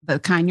 the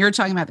kind you're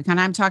talking about, the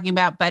kind I'm talking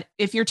about. But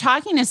if you're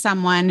talking to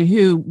someone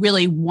who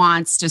really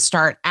wants to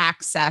start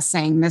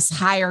accessing this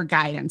higher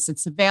guidance,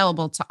 it's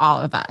available to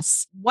all of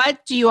us.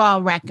 What do you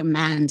all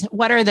recommend?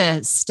 What are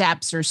the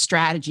steps or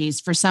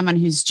strategies for someone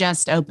who's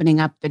just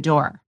opening up the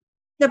door?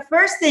 The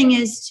first thing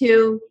is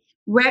to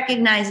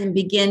recognize and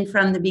begin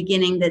from the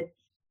beginning that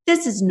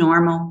this is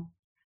normal.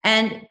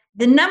 And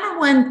the number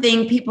one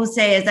thing people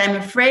say is, I'm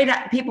afraid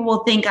people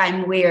will think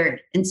I'm weird.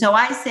 And so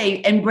I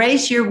say,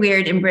 embrace your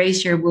weird,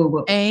 embrace your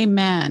woo-woo.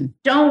 Amen.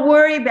 Don't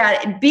worry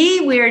about it. Be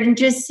weird and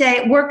just say,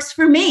 it works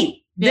for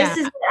me. Yeah. This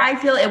is what I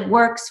feel, it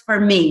works for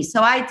me.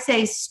 So I'd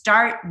say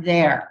start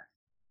there.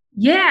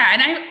 Yeah.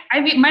 And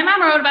I mean, my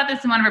mom wrote about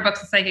this in one of her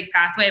books, The Psychic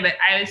Pathway, but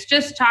I was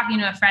just talking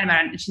to a friend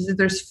about it. And she said,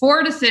 there's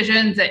 4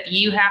 decisions that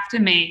you have to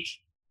make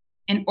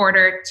in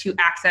order to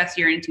access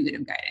your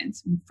intuitive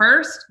guidance.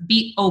 First,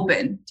 be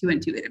open to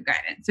intuitive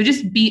guidance. So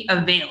just be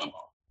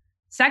available.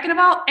 Second of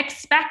all,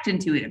 expect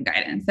intuitive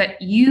guidance, that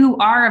you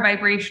are a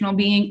vibrational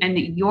being and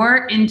that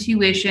your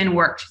intuition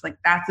works. Like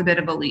that's a bit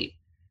of a leap.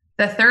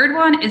 The third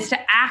one is to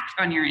act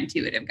on your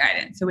intuitive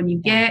guidance. So when you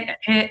get a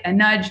hit, a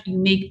nudge, you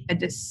make a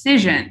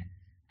decision,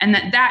 and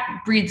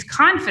that breeds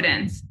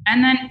confidence.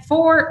 And then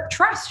 4,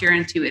 trust your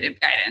intuitive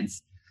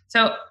guidance.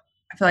 So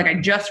I feel like I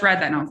just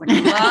read that and I was like,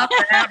 love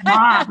that,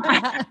 Mom.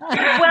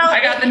 Well,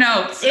 I got the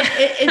notes.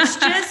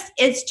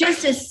 It's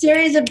just a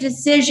series of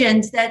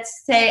decisions that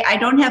say, I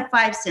don't have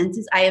 5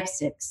 senses, I have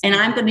 6. And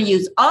I'm going to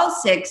use all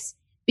 6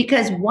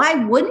 because why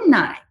wouldn't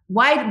I?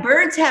 Why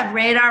birds have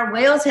radar,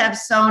 whales have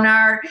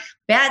sonar,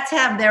 bats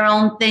have their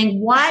own thing.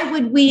 Why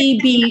would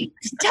we be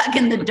stuck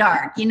in the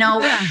dark?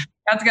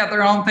 Bats got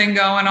their own thing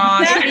going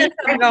on. Yeah,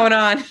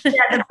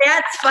 the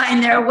bats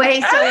find their way.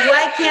 So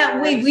why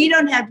can't we? We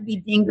don't have to be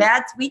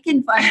dingbats. We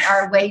can find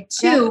our way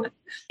too.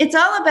 It's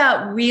all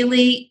about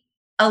really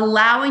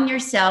allowing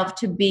yourself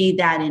to be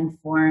that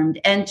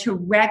informed and to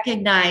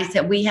recognize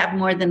that we have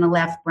more than a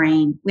left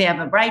brain. We have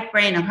a right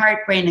brain, a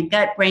heart brain, a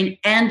gut brain,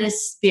 and a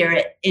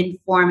spirit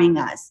informing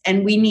us.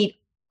 And we need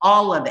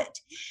all of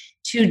it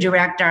to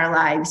direct our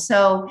lives.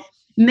 So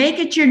make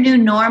it your new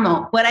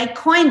normal. What I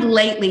coined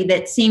lately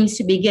that seems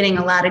to be getting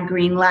a lot of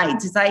green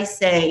lights is I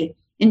say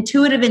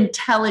intuitive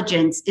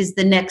intelligence is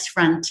the next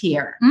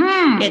frontier.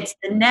 It's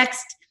the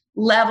next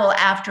level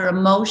after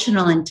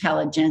emotional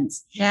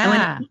intelligence.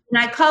 Yeah. And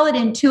when I call it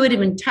intuitive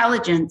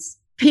intelligence,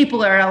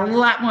 people are a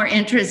lot more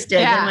interested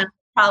than when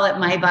I call it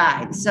my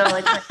vibe. So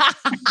it's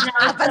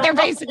like, but they're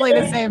basically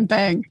the same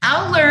thing.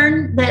 I'll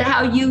learn that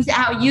how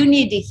you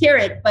need to hear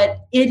it,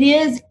 but it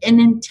is an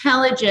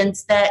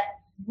intelligence that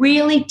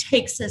really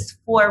takes us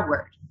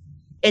forward.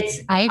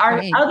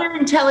 Our other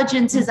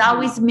intelligence is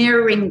always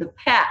mirroring the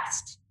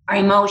past. Our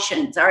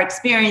emotions, our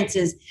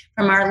experiences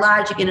from our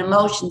logic and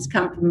emotions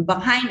come from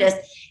behind us.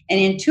 And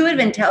intuitive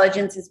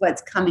intelligence is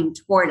what's coming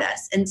toward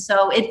us. And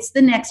so it's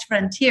the next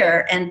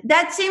frontier. And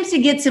that seems to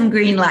get some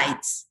green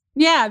lights.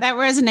 Yeah, that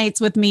resonates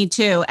with me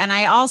too. And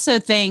I also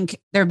think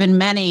there have been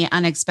many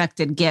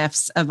unexpected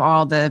gifts of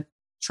all the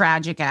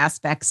tragic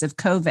aspects of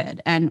COVID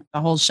and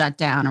the whole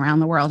shutdown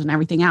around the world and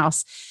everything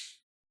else.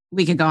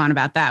 We could go on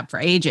about that for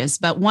ages.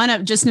 But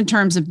just in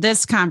terms of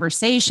this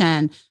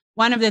conversation,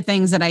 one of the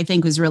things that I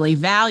think was really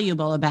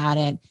valuable about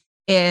it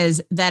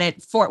is that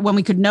when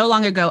we could no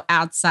longer go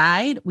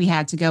outside, we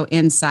had to go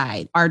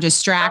inside. Our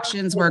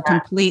distractions were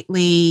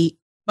completely,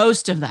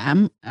 most of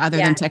them, other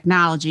than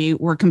technology,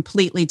 were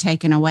completely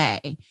taken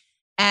away.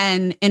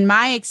 And in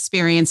my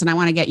experience, and I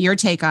want to get your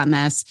take on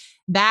this,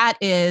 that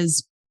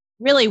is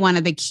really one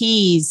of the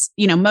keys.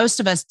 Most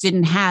of us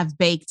didn't have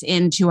baked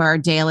into our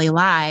daily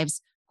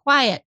lives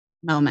quiet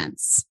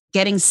moments,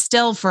 getting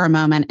still for a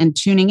moment and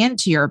tuning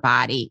into your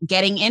body,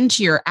 getting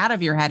out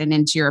of your head and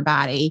into your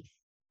body,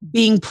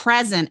 being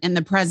present in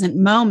the present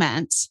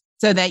moment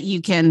so that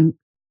you can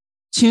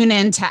tune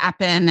in,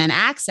 tap in, and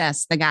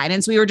access the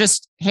guidance. We were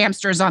just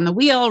hamsters on the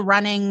wheel,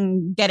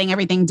 running, getting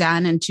everything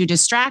done, and too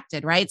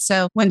distracted, right?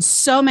 So when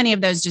so many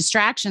of those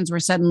distractions were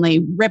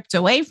suddenly ripped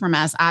away from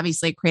us,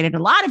 obviously it created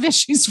a lot of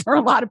issues for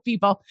a lot of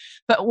people.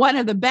 But one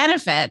of the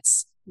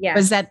benefits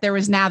was that there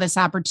was now this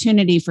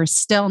opportunity for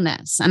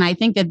stillness. And I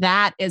think that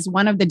that is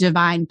one of the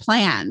divine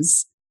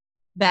plans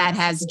that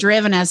has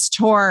driven us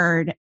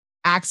toward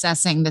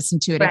accessing this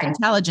intuitive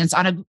intelligence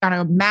on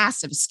a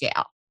massive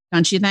scale.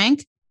 Don't you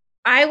think?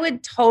 I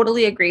would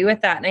totally agree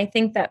with that. And I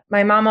think that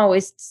my mom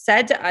always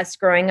said to us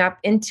growing up,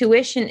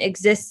 intuition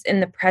exists in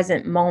the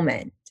present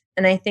moment.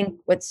 And I think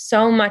what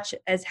so much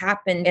has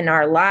happened in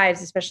our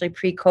lives, especially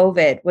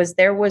pre-COVID, was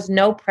there was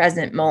no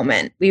present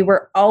moment. We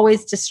were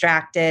always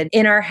distracted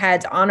in our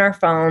heads, on our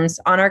phones,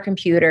 on our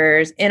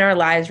computers, in our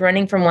lives,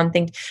 running from one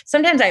thing.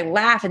 Sometimes I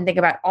laugh and think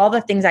about all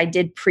the things I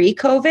did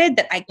pre-COVID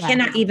that I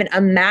cannot even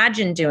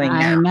imagine doing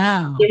now. I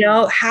know. You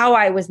know, how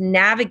I was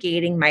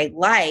navigating my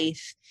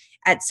life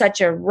at such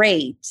a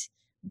rate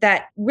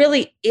that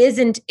really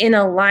isn't in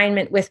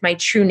alignment with my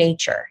true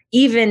nature.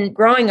 Even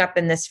growing up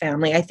in this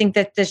family, I think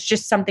that there's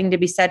just something to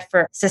be said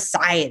for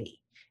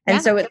society.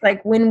 And so it's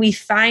like when we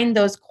find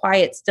those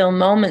quiet, still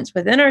moments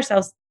within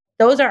ourselves,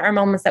 those are our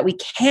moments that we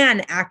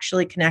can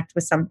actually connect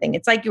with something.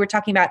 It's like you were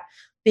talking about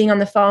being on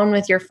the phone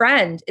with your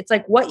friend. It's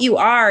like what you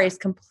are is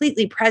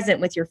completely present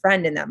with your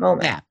friend in that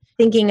moment. Yeah.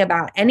 Thinking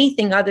about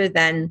anything other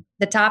than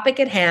the topic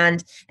at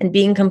hand and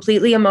being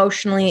completely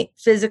emotionally,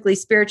 physically,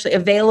 spiritually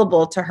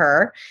available to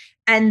her.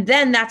 And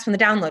then that's when the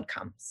download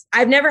comes.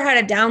 I've never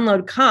had a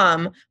download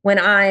come when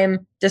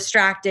I'm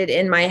distracted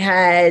in my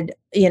head,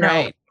 you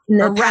know,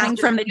 or running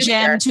from the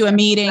gym to a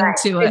meeting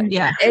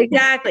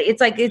Exactly. It's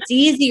like, it's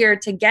easier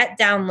to get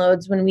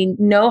downloads when we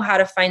know how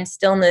to find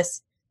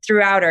stillness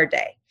throughout our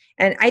day.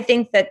 And I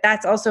think that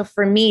that's also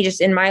for me,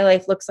 just in my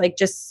life, looks like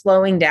just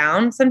slowing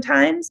down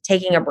sometimes,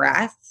 taking a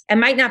breath. I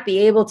might not be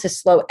able to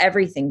slow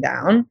everything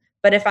down,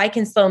 but if I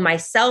can slow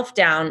myself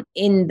down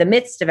in the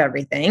midst of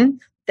everything,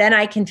 then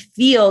I can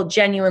feel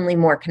genuinely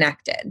more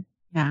connected.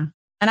 Yeah.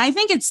 And I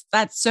think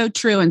that's so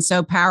true and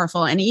so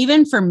powerful. And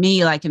even for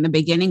me, like in the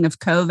beginning of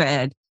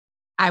COVID,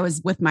 I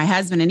was with my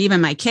husband and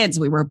even my kids,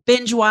 we were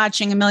binge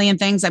watching a million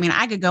things. I mean,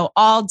 I could go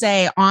all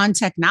day on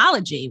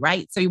technology,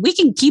 right? So we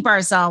can keep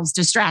ourselves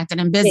distracted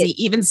and busy,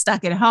 even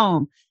stuck at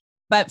home.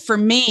 But for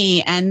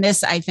me, and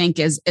this I think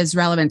is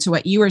relevant to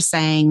what you were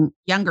saying,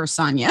 younger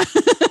Sonia,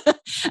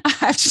 I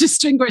have to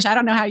distinguish. I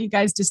don't know how you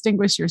guys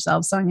distinguish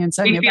yourselves, Sonia and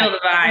Sonia. We feel the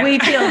vibe. We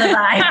feel the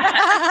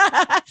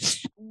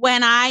vibe.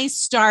 When I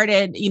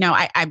started, you know,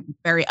 I'm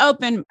very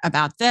open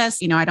about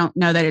this. You know, I don't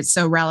know that it's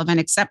so relevant,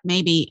 except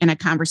maybe in a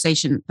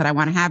conversation that I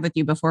want to have with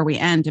you before we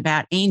end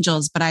about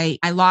angels. But I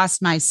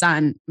lost my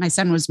son. My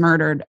son was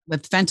murdered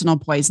with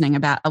fentanyl poisoning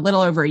about a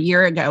little over a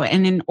year ago.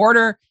 And in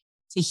order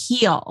to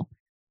heal,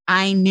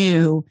 I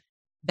knew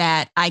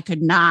that I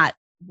could not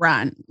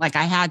run. Like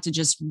I had to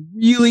just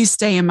really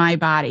stay in my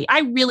body.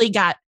 I really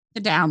got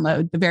the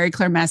download, the very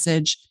clear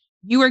message.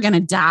 You are going to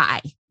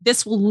die.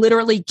 This will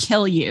literally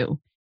kill you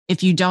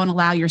if you don't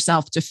allow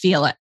yourself to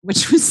feel it,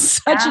 which was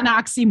such an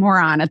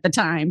oxymoron at the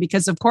time,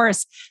 because of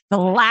course, the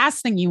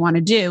last thing you want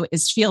to do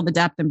is feel the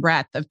depth and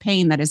breadth of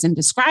pain that is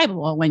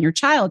indescribable when your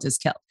child is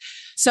killed.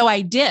 So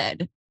I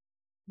did,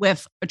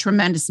 with a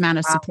tremendous amount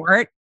of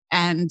support.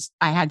 And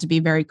I had to be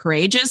very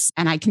courageous,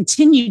 and I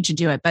continued to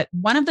do it. But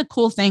one of the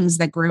cool things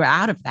that grew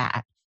out of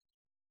that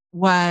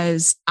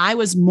was I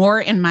was more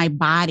in my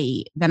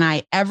body than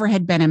I ever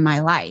had been in my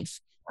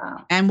life.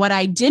 Wow. And what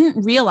I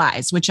didn't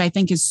realize, which I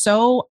think is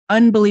so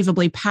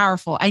unbelievably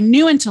powerful, I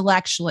knew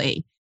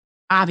intellectually,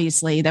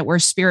 obviously, that we're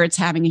spirits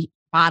having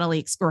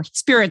bodily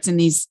spirits in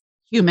these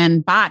human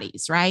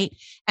bodies, right?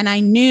 And I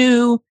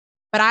knew,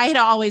 but I had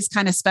always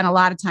kind of spent a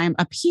lot of time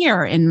up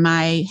here in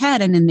my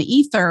head and in the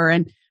ether.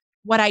 And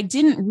what I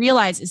didn't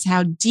realize is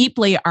how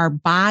deeply our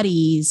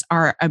bodies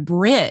are a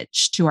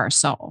bridge to our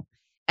soul.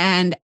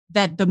 And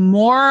that the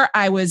more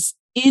I was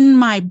in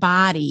my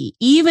body,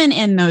 even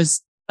in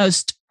those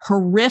most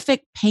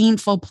horrific,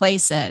 painful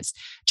places,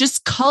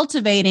 just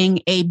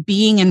cultivating a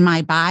being in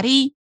my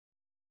body,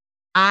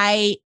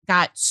 I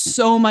got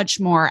so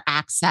much more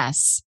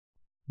access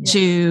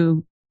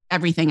to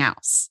everything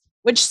else,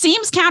 which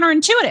seems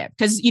counterintuitive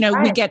because, you know,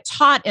 we get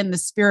taught in the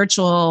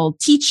spiritual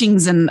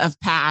teachings of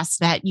past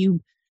that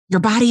your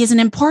body isn't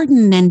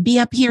important and be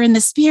up here in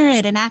the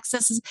spirit and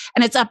access,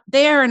 and it's up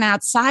there and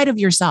outside of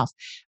yourself.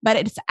 But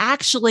it's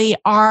actually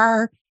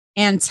our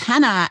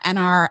antenna and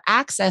our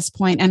access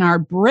point and our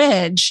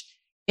bridge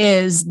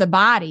is the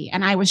body.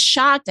 And I was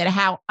shocked at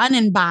how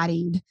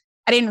unembodied.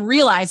 I didn't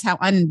realize how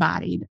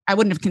unembodied. I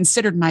wouldn't have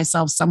considered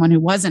myself someone who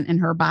wasn't in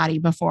her body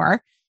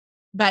before.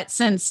 But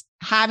since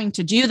having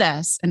to do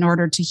this in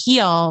order to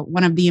heal,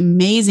 one of the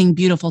amazing,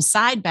 beautiful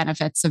side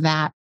benefits of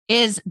that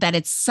is that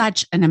it's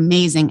such an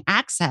amazing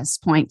access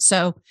point.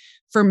 So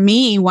for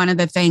me, one of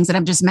the things that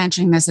I'm just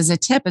mentioning this as a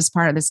tip as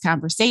part of this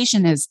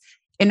conversation is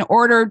in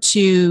order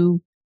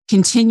to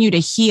continue to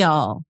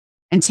heal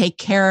and take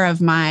care of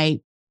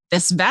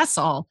this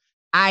vessel,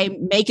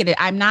 I'm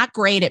not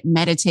great at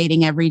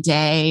meditating every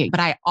day, but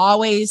I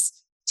always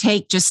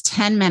take just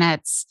 10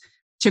 minutes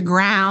to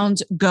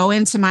ground, go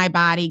into my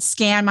body,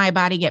 scan my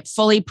body, get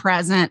fully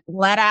present,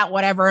 let out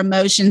whatever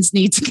emotions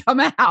need to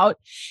come out,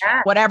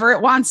 whatever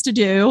it wants to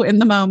do in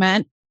the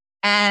moment.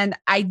 And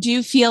I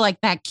do feel like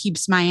that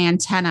keeps my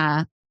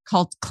antenna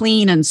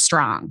clean and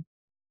strong.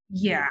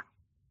 Yeah,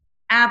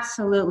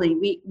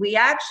 absolutely. We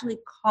actually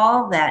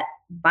call that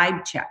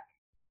vibe check.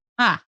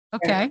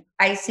 Okay.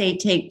 I say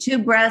take 2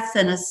 breaths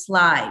and a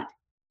slide.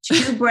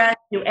 2 breaths,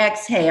 you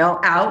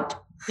exhale out.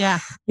 Yeah.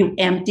 You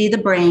empty the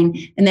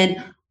brain, and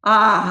then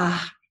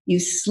you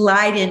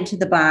slide into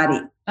the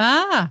body.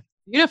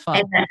 Beautiful.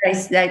 And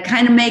I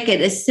kind of make it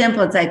as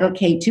simple. It's like,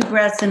 okay, 2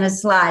 breaths and a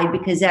slide,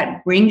 because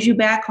that brings you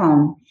back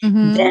home.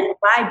 Mm-hmm. Then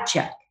vibe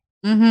check.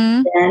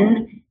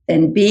 Mm-hmm.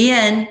 Then be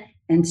in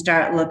and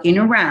start looking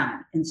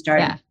around and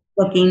start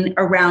looking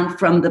around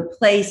from the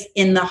place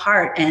in the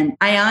heart. And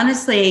I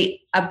honestly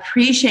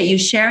appreciate you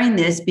sharing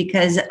this,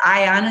 because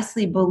I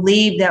honestly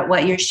believe that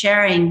what you're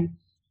sharing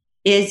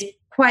is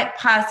quite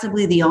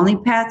possibly the only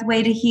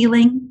pathway to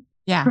healing.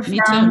 Yeah, me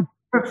too.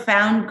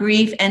 Profound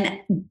grief and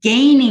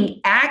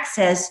gaining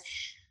access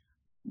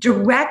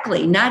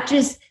directly, not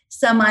just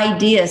some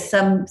idea,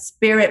 some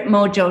spirit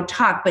mojo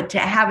talk, but to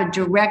have a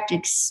direct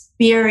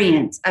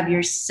experience of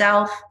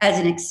yourself as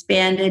an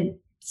expanded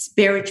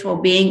spiritual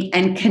being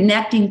and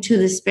connecting to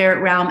the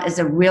spirit realm as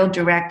a real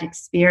direct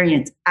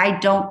experience. I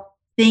don't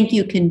think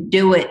you can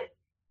do it.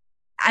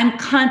 I'm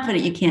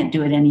confident you can't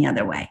do it any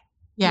other way.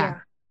 Yeah.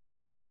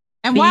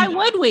 And why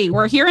would we?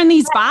 We're here in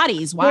these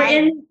bodies. Why? We're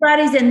in these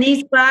bodies, and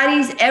these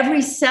bodies,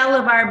 every cell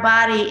of our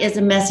body is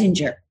a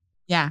messenger.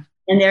 Yeah.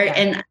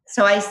 And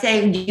so I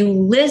say, you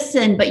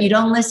listen, but you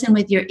don't listen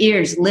with your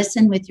ears.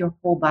 Listen with your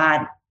whole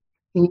body.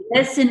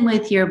 Listen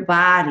with your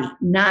body,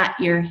 not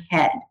your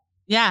head.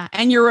 Yeah.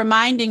 And you're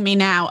reminding me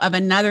now of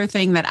another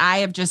thing that I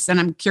have and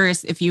I'm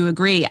curious if you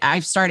agree,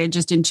 I've started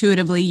just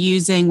intuitively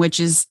using, which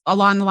is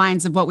along the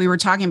lines of what we were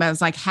talking about. It's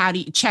like,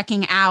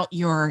 checking out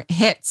your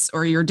hits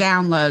or your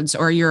downloads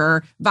or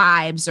your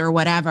vibes or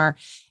whatever.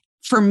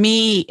 For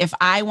me, if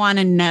I want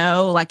to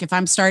know, like if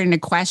I'm starting to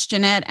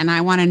question it and I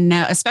want to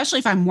know, especially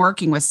if I'm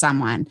working with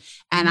someone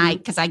and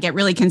because I get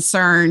really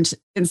concerned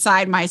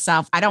inside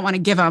myself, I don't want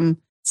to give them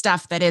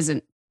stuff that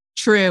isn't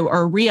true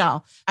or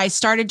real.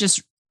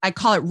 I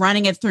call it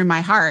running it through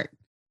my heart,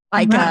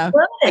 like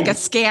a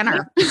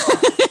scanner.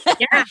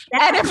 Yeah,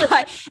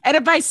 and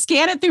if I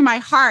scan it through my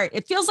heart,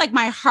 it feels like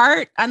my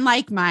heart,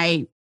 unlike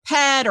my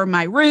head or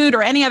my root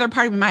or any other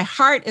part of me, my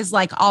heart is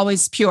like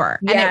always pure.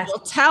 Yes. And it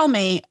will tell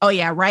me, oh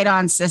yeah, right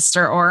on,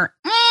 sister, or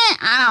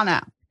I don't know.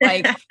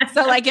 Like,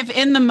 so like if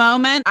in the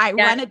moment I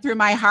run it through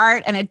my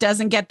heart and it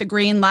doesn't get the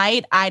green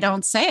light, I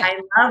don't say it.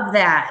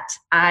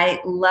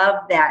 I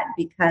love that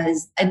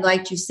because, and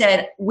like you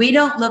said, we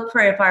don't look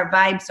for if our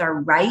vibes are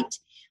right.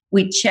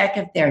 We check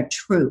if they're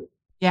true.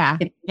 Yeah.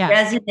 If they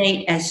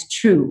resonate as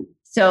true.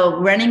 So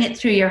running it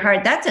through your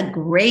heart, that's a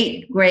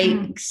great,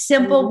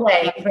 simple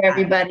way for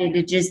everybody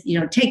to just,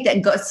 take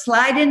that, go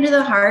slide into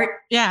the heart.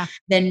 Yeah.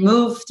 Then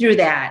move through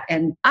that.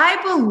 And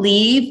I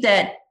believe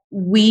that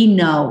we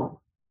know.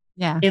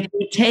 Yeah. If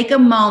we take a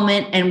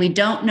moment and we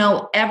don't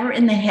know ever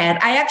in the head,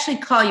 I actually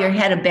call your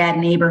head a bad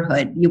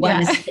neighborhood. You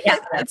want to stay out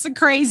of it. It's a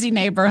crazy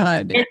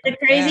neighborhood. It's a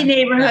crazy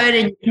neighborhood,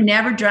 and you can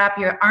never drop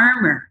your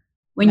armor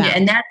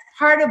and that's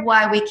part of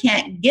why we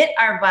can't get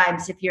our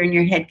vibes if you're in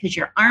your head, because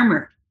you're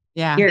armored.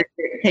 Yeah.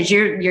 Because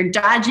you're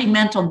dodging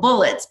mental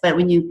bullets. But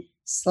when you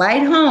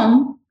slide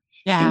home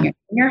and you're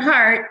in your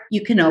heart,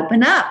 you can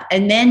open up,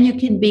 and then you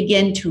can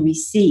begin to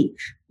receive.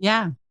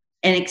 Yeah.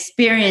 And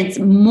experience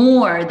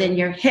more than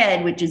your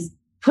head, which is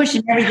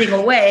pushing everything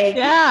away.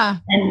 Yeah.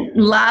 And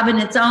lobbing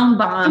its own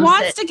bombs.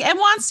 It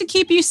wants to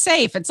keep you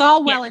safe. It's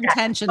all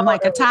well-intentioned,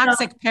 like a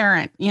toxic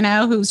parent,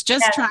 who's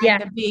just trying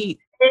to be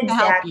to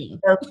help you.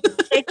 So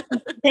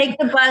take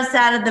the bus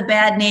out of the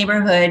bad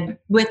neighborhood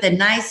with a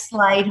nice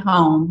slide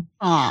home.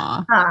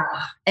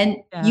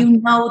 And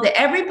you know that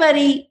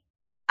everybody,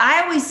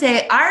 I always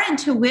say our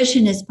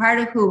intuition is part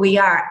of who we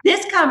are.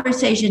 This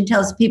conversation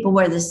tells people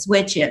where the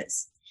switch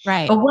is.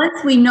 Right. But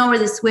once we know where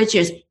the switch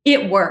is,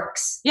 it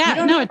works.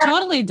 Yeah, no, it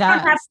totally does. You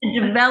don't have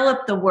to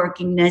develop the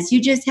workingness. You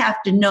just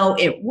have to know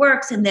it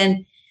works, and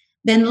then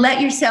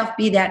let yourself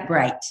be that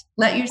bright.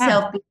 Let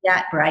yourself be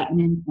that bright and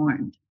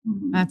informed.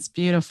 That's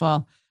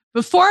beautiful.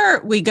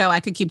 Before we go, I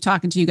could keep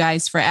talking to you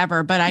guys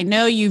forever, but I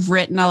know you've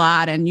written a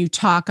lot and you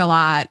talk a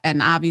lot.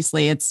 And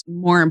obviously it's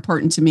more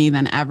important to me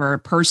than ever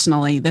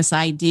personally, this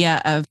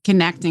idea of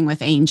connecting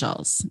with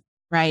angels,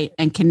 right?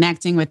 And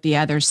connecting with the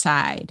other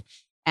side.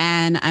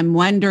 And I'm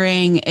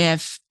wondering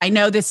I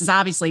know this is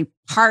obviously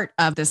part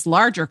of this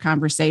larger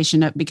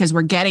conversation because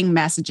we're getting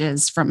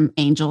messages from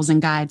angels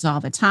and guides all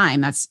the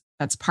time. That's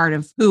part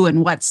of who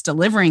and what's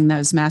delivering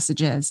those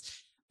messages.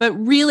 but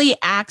really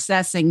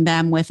accessing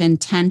them with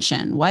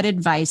intention. What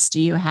advice do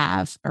you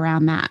have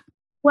around that?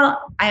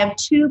 Well, I have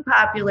two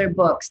popular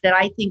books that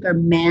I think are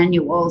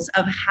manuals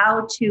of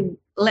how to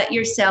let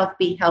yourself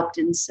be helped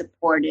and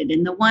supported.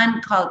 And the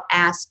one called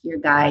Ask Your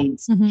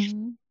Guides.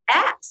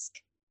 Ask.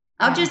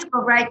 I'll just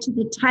go right to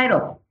the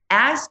title.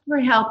 Ask for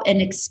help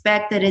and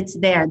expect that it's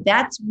there.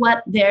 That's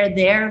what they're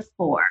there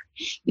for.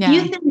 If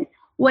you think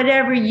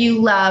whatever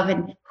you love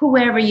and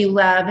whoever you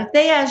love, if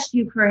they asked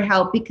you for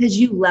help because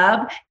you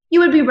love, you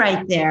would be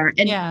right there.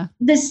 And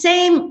the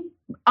same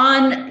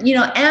on,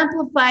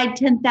 amplified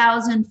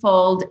 10,000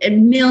 fold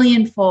and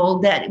million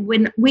fold, that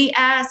when we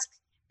ask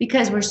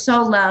because we're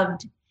so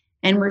loved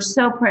and we're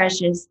so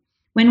precious,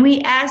 when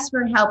we ask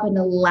for help and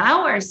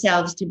allow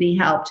ourselves to be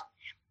helped,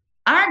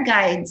 our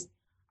guides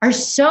are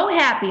so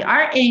happy.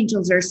 Our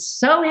angels are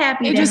so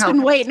happy They've to just help.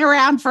 been waiting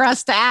around for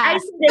us to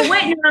ask. They're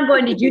waiting around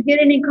going, did you get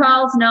any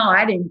calls? No,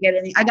 I didn't get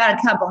any. I got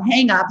a couple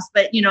hangups,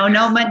 but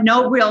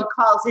no real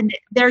calls. And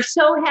they're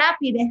so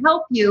happy to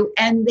help you.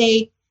 And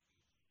they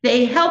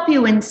help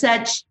you in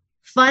such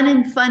fun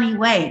and funny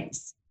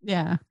ways.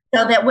 Yeah.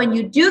 So that when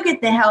you do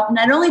get the help,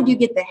 not only do you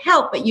get the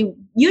help, but you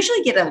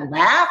usually get a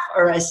laugh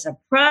or a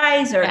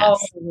surprise or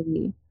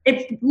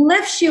it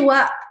lifts you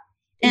up.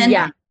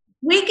 And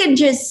we can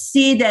just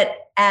see that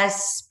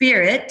as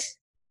spirit,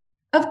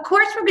 of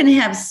course, we're going to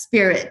have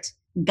spirit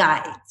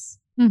guides.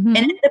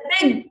 And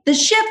the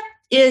shift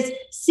is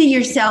see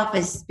yourself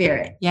as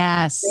spirit.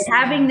 Yes. You're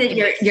having that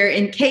you're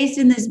encased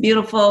in this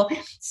beautiful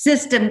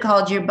system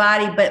called your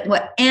body, but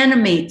what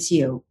animates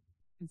you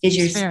is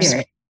your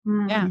spirit.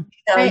 Yeah.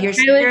 So I your was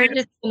spirit.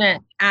 just going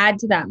to add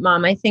to that,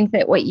 Mom. I think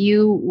that what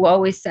you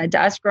always said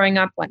to us growing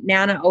up, what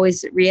Nana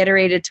always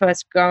reiterated to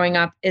us growing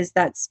up, is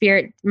that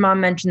spirit, Mom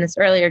mentioned this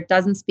earlier,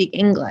 doesn't speak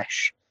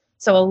English.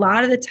 So a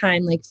lot of the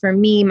time, like for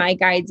me, my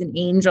guides and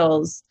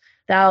angels,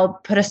 they'll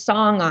put a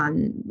song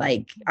on,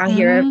 like I'll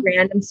hear a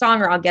random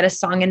song, or I'll get a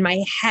song in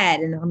my head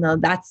and I'll know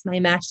that's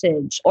my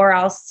message. Or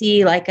I'll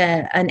see like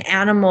an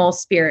animal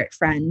spirit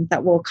friend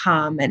that will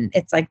come, and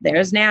it's like,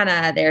 there's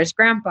Nana, there's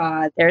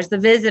Grandpa, there's the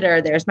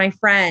visitor, there's my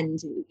friend,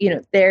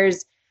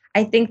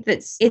 I think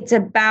that it's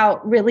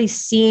about really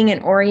seeing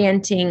and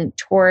orienting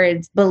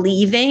towards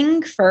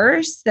believing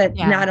first that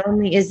not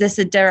only is this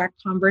a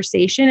direct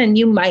conversation, and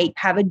you might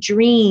have a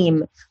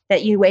dream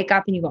that you wake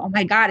up and you go, oh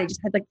my God, I just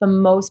had like the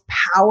most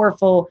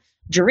powerful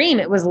dream.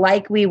 It was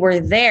like we were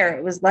there.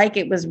 It was like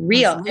it was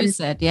real. It was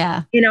lucid,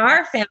 In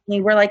our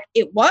family, we're like,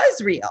 it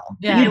was real.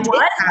 Yeah, it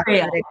was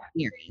real.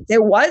 Experience.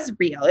 It was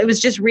real. It was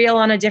just real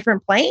on a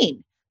different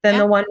plane than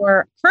the one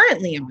we're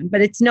currently on,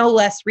 but it's no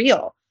less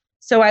real.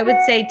 So I would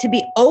say to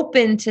be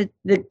open to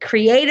the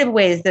creative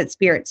ways that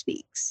spirit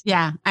speaks.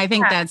 Yeah, I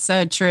think that's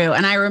so true.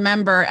 And I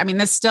remember,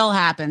 this still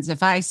happens.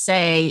 If I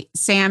say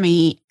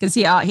Sammy, because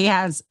he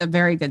has a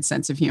very good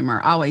sense of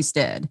humor, always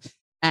did,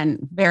 and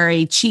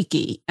very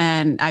cheeky.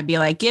 And I'd be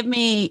like,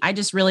 I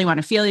just really want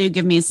to feel you.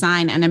 Give me a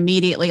sign. And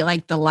immediately,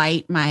 like the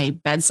light, my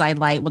bedside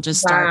light will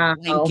just start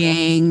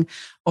blinking,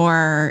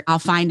 or I'll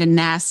find a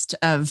nest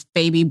of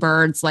baby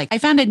birds. Like I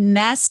found a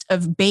nest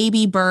of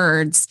baby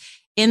birds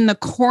in the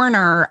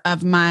corner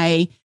of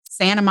my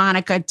Santa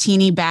Monica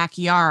teeny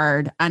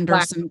backyard under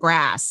some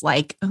grass.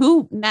 Like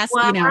who nests,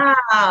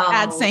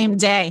 that same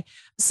day.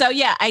 So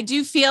yeah, I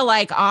do feel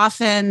like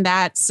often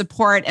that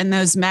support and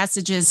those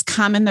messages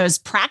come in those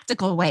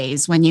practical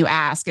ways when you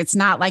ask. It's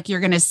not like you're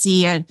going to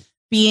see a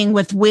being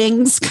with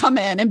wings come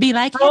in and be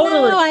like,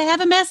 hello, I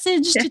have a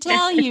message to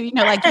tell you,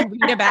 like you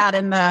read about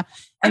in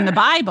the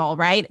Bible,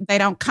 right? They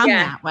don't come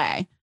that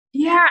way.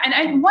 Yeah.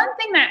 And one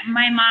thing that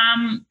my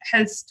mom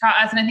has taught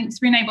us, and I think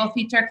Sabrina and I both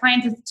teach our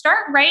clients, is start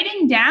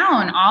writing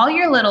down all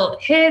your little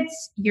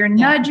hits, your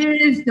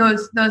nudges,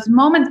 those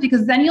moments,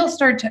 because then you'll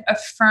start to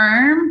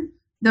affirm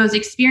those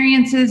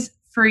experiences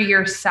for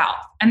yourself.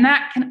 And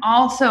that can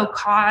also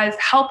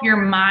help your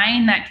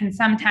mind that can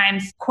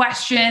sometimes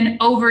question,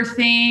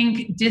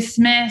 overthink,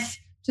 dismiss,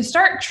 to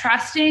start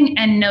trusting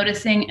and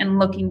noticing and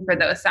looking for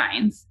those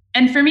signs.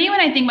 And for me, when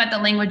I think about the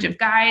language of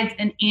guides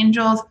and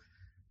angels,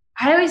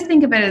 I always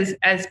think of it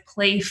as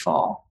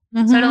playful.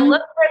 So to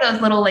look for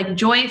those little like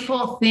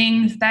joyful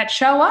things that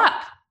show up,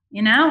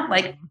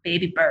 like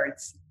baby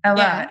birds. I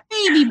love it.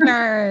 Baby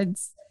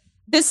birds.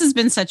 This has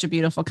been such a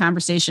beautiful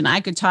conversation. I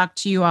could talk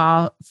to you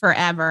all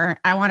forever.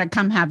 I want to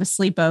come have a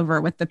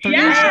sleepover with the three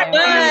of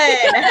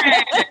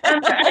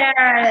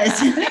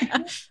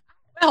you.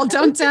 Well,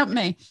 don't tempt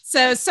me.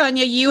 So,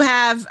 Sonia, you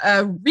have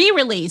a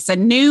re-release, a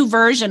new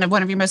version of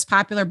one of your most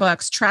popular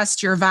books,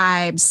 Trust Your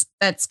Vibes,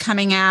 that's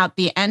coming out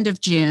the end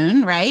of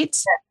June, right?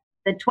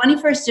 The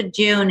 21st of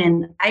June.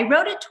 And I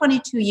wrote it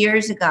 22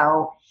 years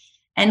ago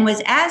and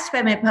was asked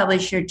by my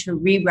publisher to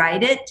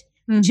rewrite it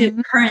to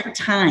current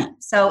time.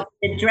 So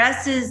it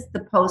addresses the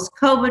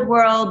post-COVID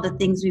world, the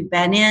things we've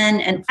been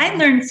in. And I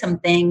learned some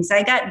things.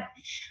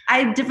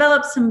 I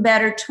developed some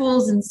better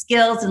tools and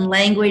skills and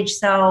language.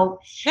 So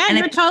yeah,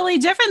 you're totally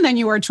different than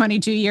you were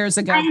 22 years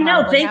ago. I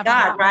know, thank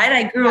God, right?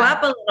 I grew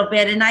up a little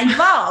bit and I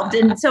evolved.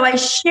 And so I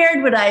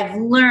shared what I've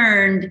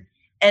learned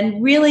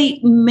and really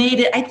made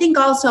it. I think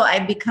also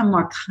I've become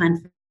more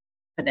confident.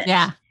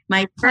 Yeah.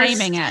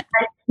 Claiming it.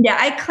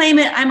 I claim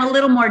it. I'm a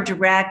little more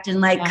direct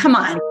and like, come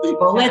on,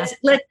 people,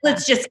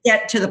 let's just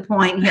get to the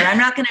point here. I'm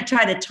not going to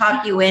try to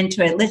talk you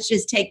into it. Let's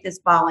just take this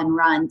ball and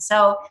run.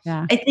 So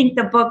I think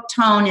the book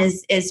tone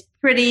is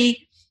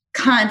pretty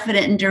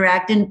confident and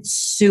direct and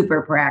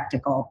super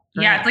practical.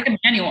 Yeah, it's like a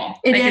manual.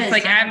 It's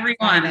like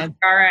everyone.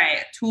 All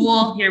right,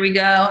 tool, here we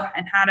go.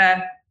 And how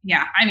to,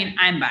 I mean,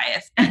 I'm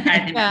biased.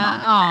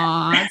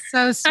 Aw, it's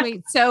so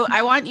sweet. So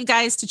I want you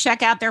guys to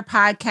check out their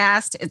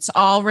podcast. It's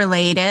All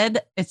Related.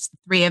 It's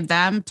 3 of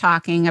them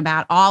talking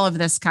about all of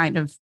this kind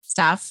of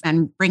stuff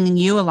and bringing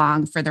you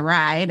along for the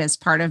ride as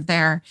part of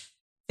their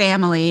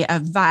family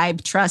of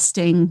vibe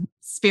trusting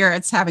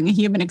spirits having a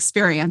human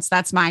experience.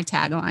 That's my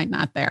tagline,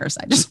 not theirs.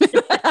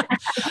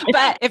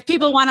 But if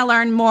people want to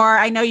learn more,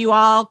 I know you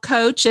all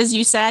coach, as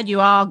you said, you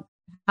all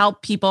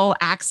help people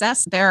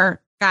access their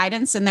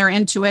guidance and their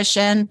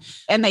intuition,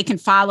 and they can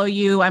follow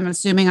you, I'm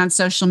assuming, on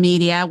social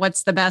media.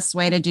 What's the best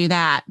way to do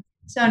that?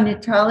 Sonia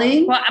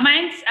Tully. Well,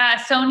 mine's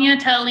Sonia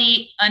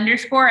Tully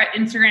 _ at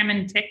Instagram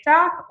and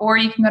TikTok, or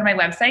you can go to my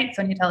website,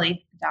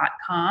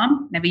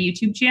 soniatully.com. I have a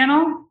YouTube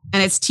channel.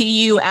 And it's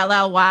Tully?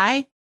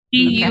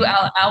 Tully,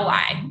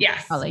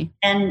 yes. Tully.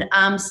 And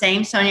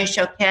same Sonia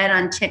Choquette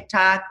on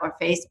TikTok or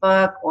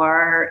Facebook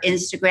or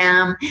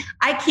Instagram.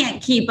 I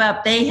can't keep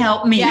up. They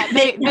help me. Yeah,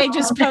 they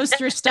just post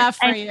your stuff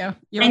for you.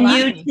 And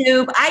lucky.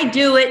 YouTube, I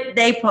do it.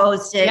 They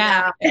post it.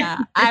 Yeah.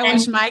 I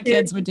wish my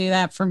kids would do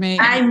that for me.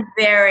 I'm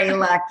very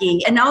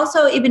lucky. And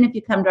also, even if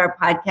you come to our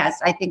podcast,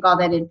 I think all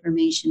that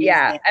information is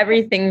there.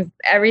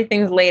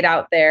 Everything's laid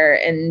out there,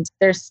 and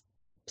there's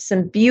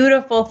some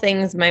beautiful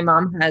things. My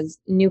mom has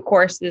new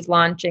courses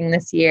launching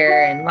this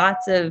year and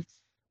lots of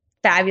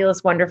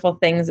fabulous, wonderful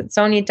things that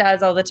Sonia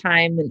does all the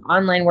time and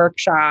online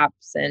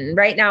workshops. And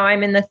right now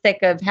I'm in the thick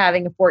of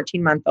having a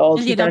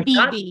 14-month-old. He does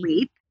not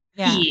sleep.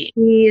 Yeah.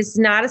 He's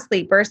not a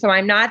sleeper. So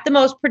I'm not the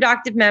most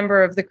productive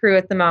member of the crew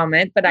at the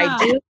moment, but I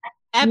do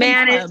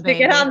manage to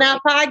get on that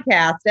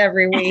podcast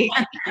every week.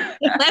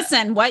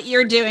 Listen, what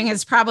you're doing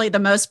is probably the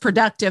most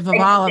productive of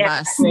all of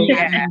us.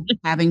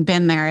 Having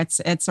been there, it's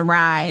a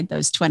ride,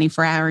 those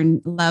 24-hour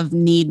love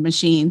need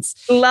machines.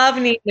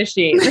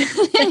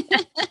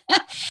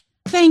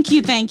 Thank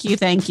you,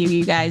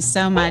 you guys,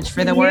 so much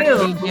for the work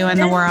you do in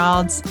the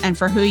world and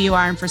for who you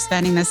are and for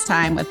spending this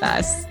time with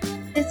us.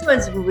 This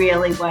was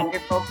really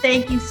wonderful.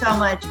 Thank you so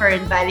much for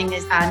inviting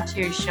us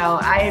onto your show.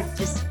 I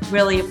just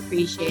really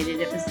appreciate it.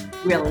 It was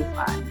really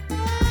fun.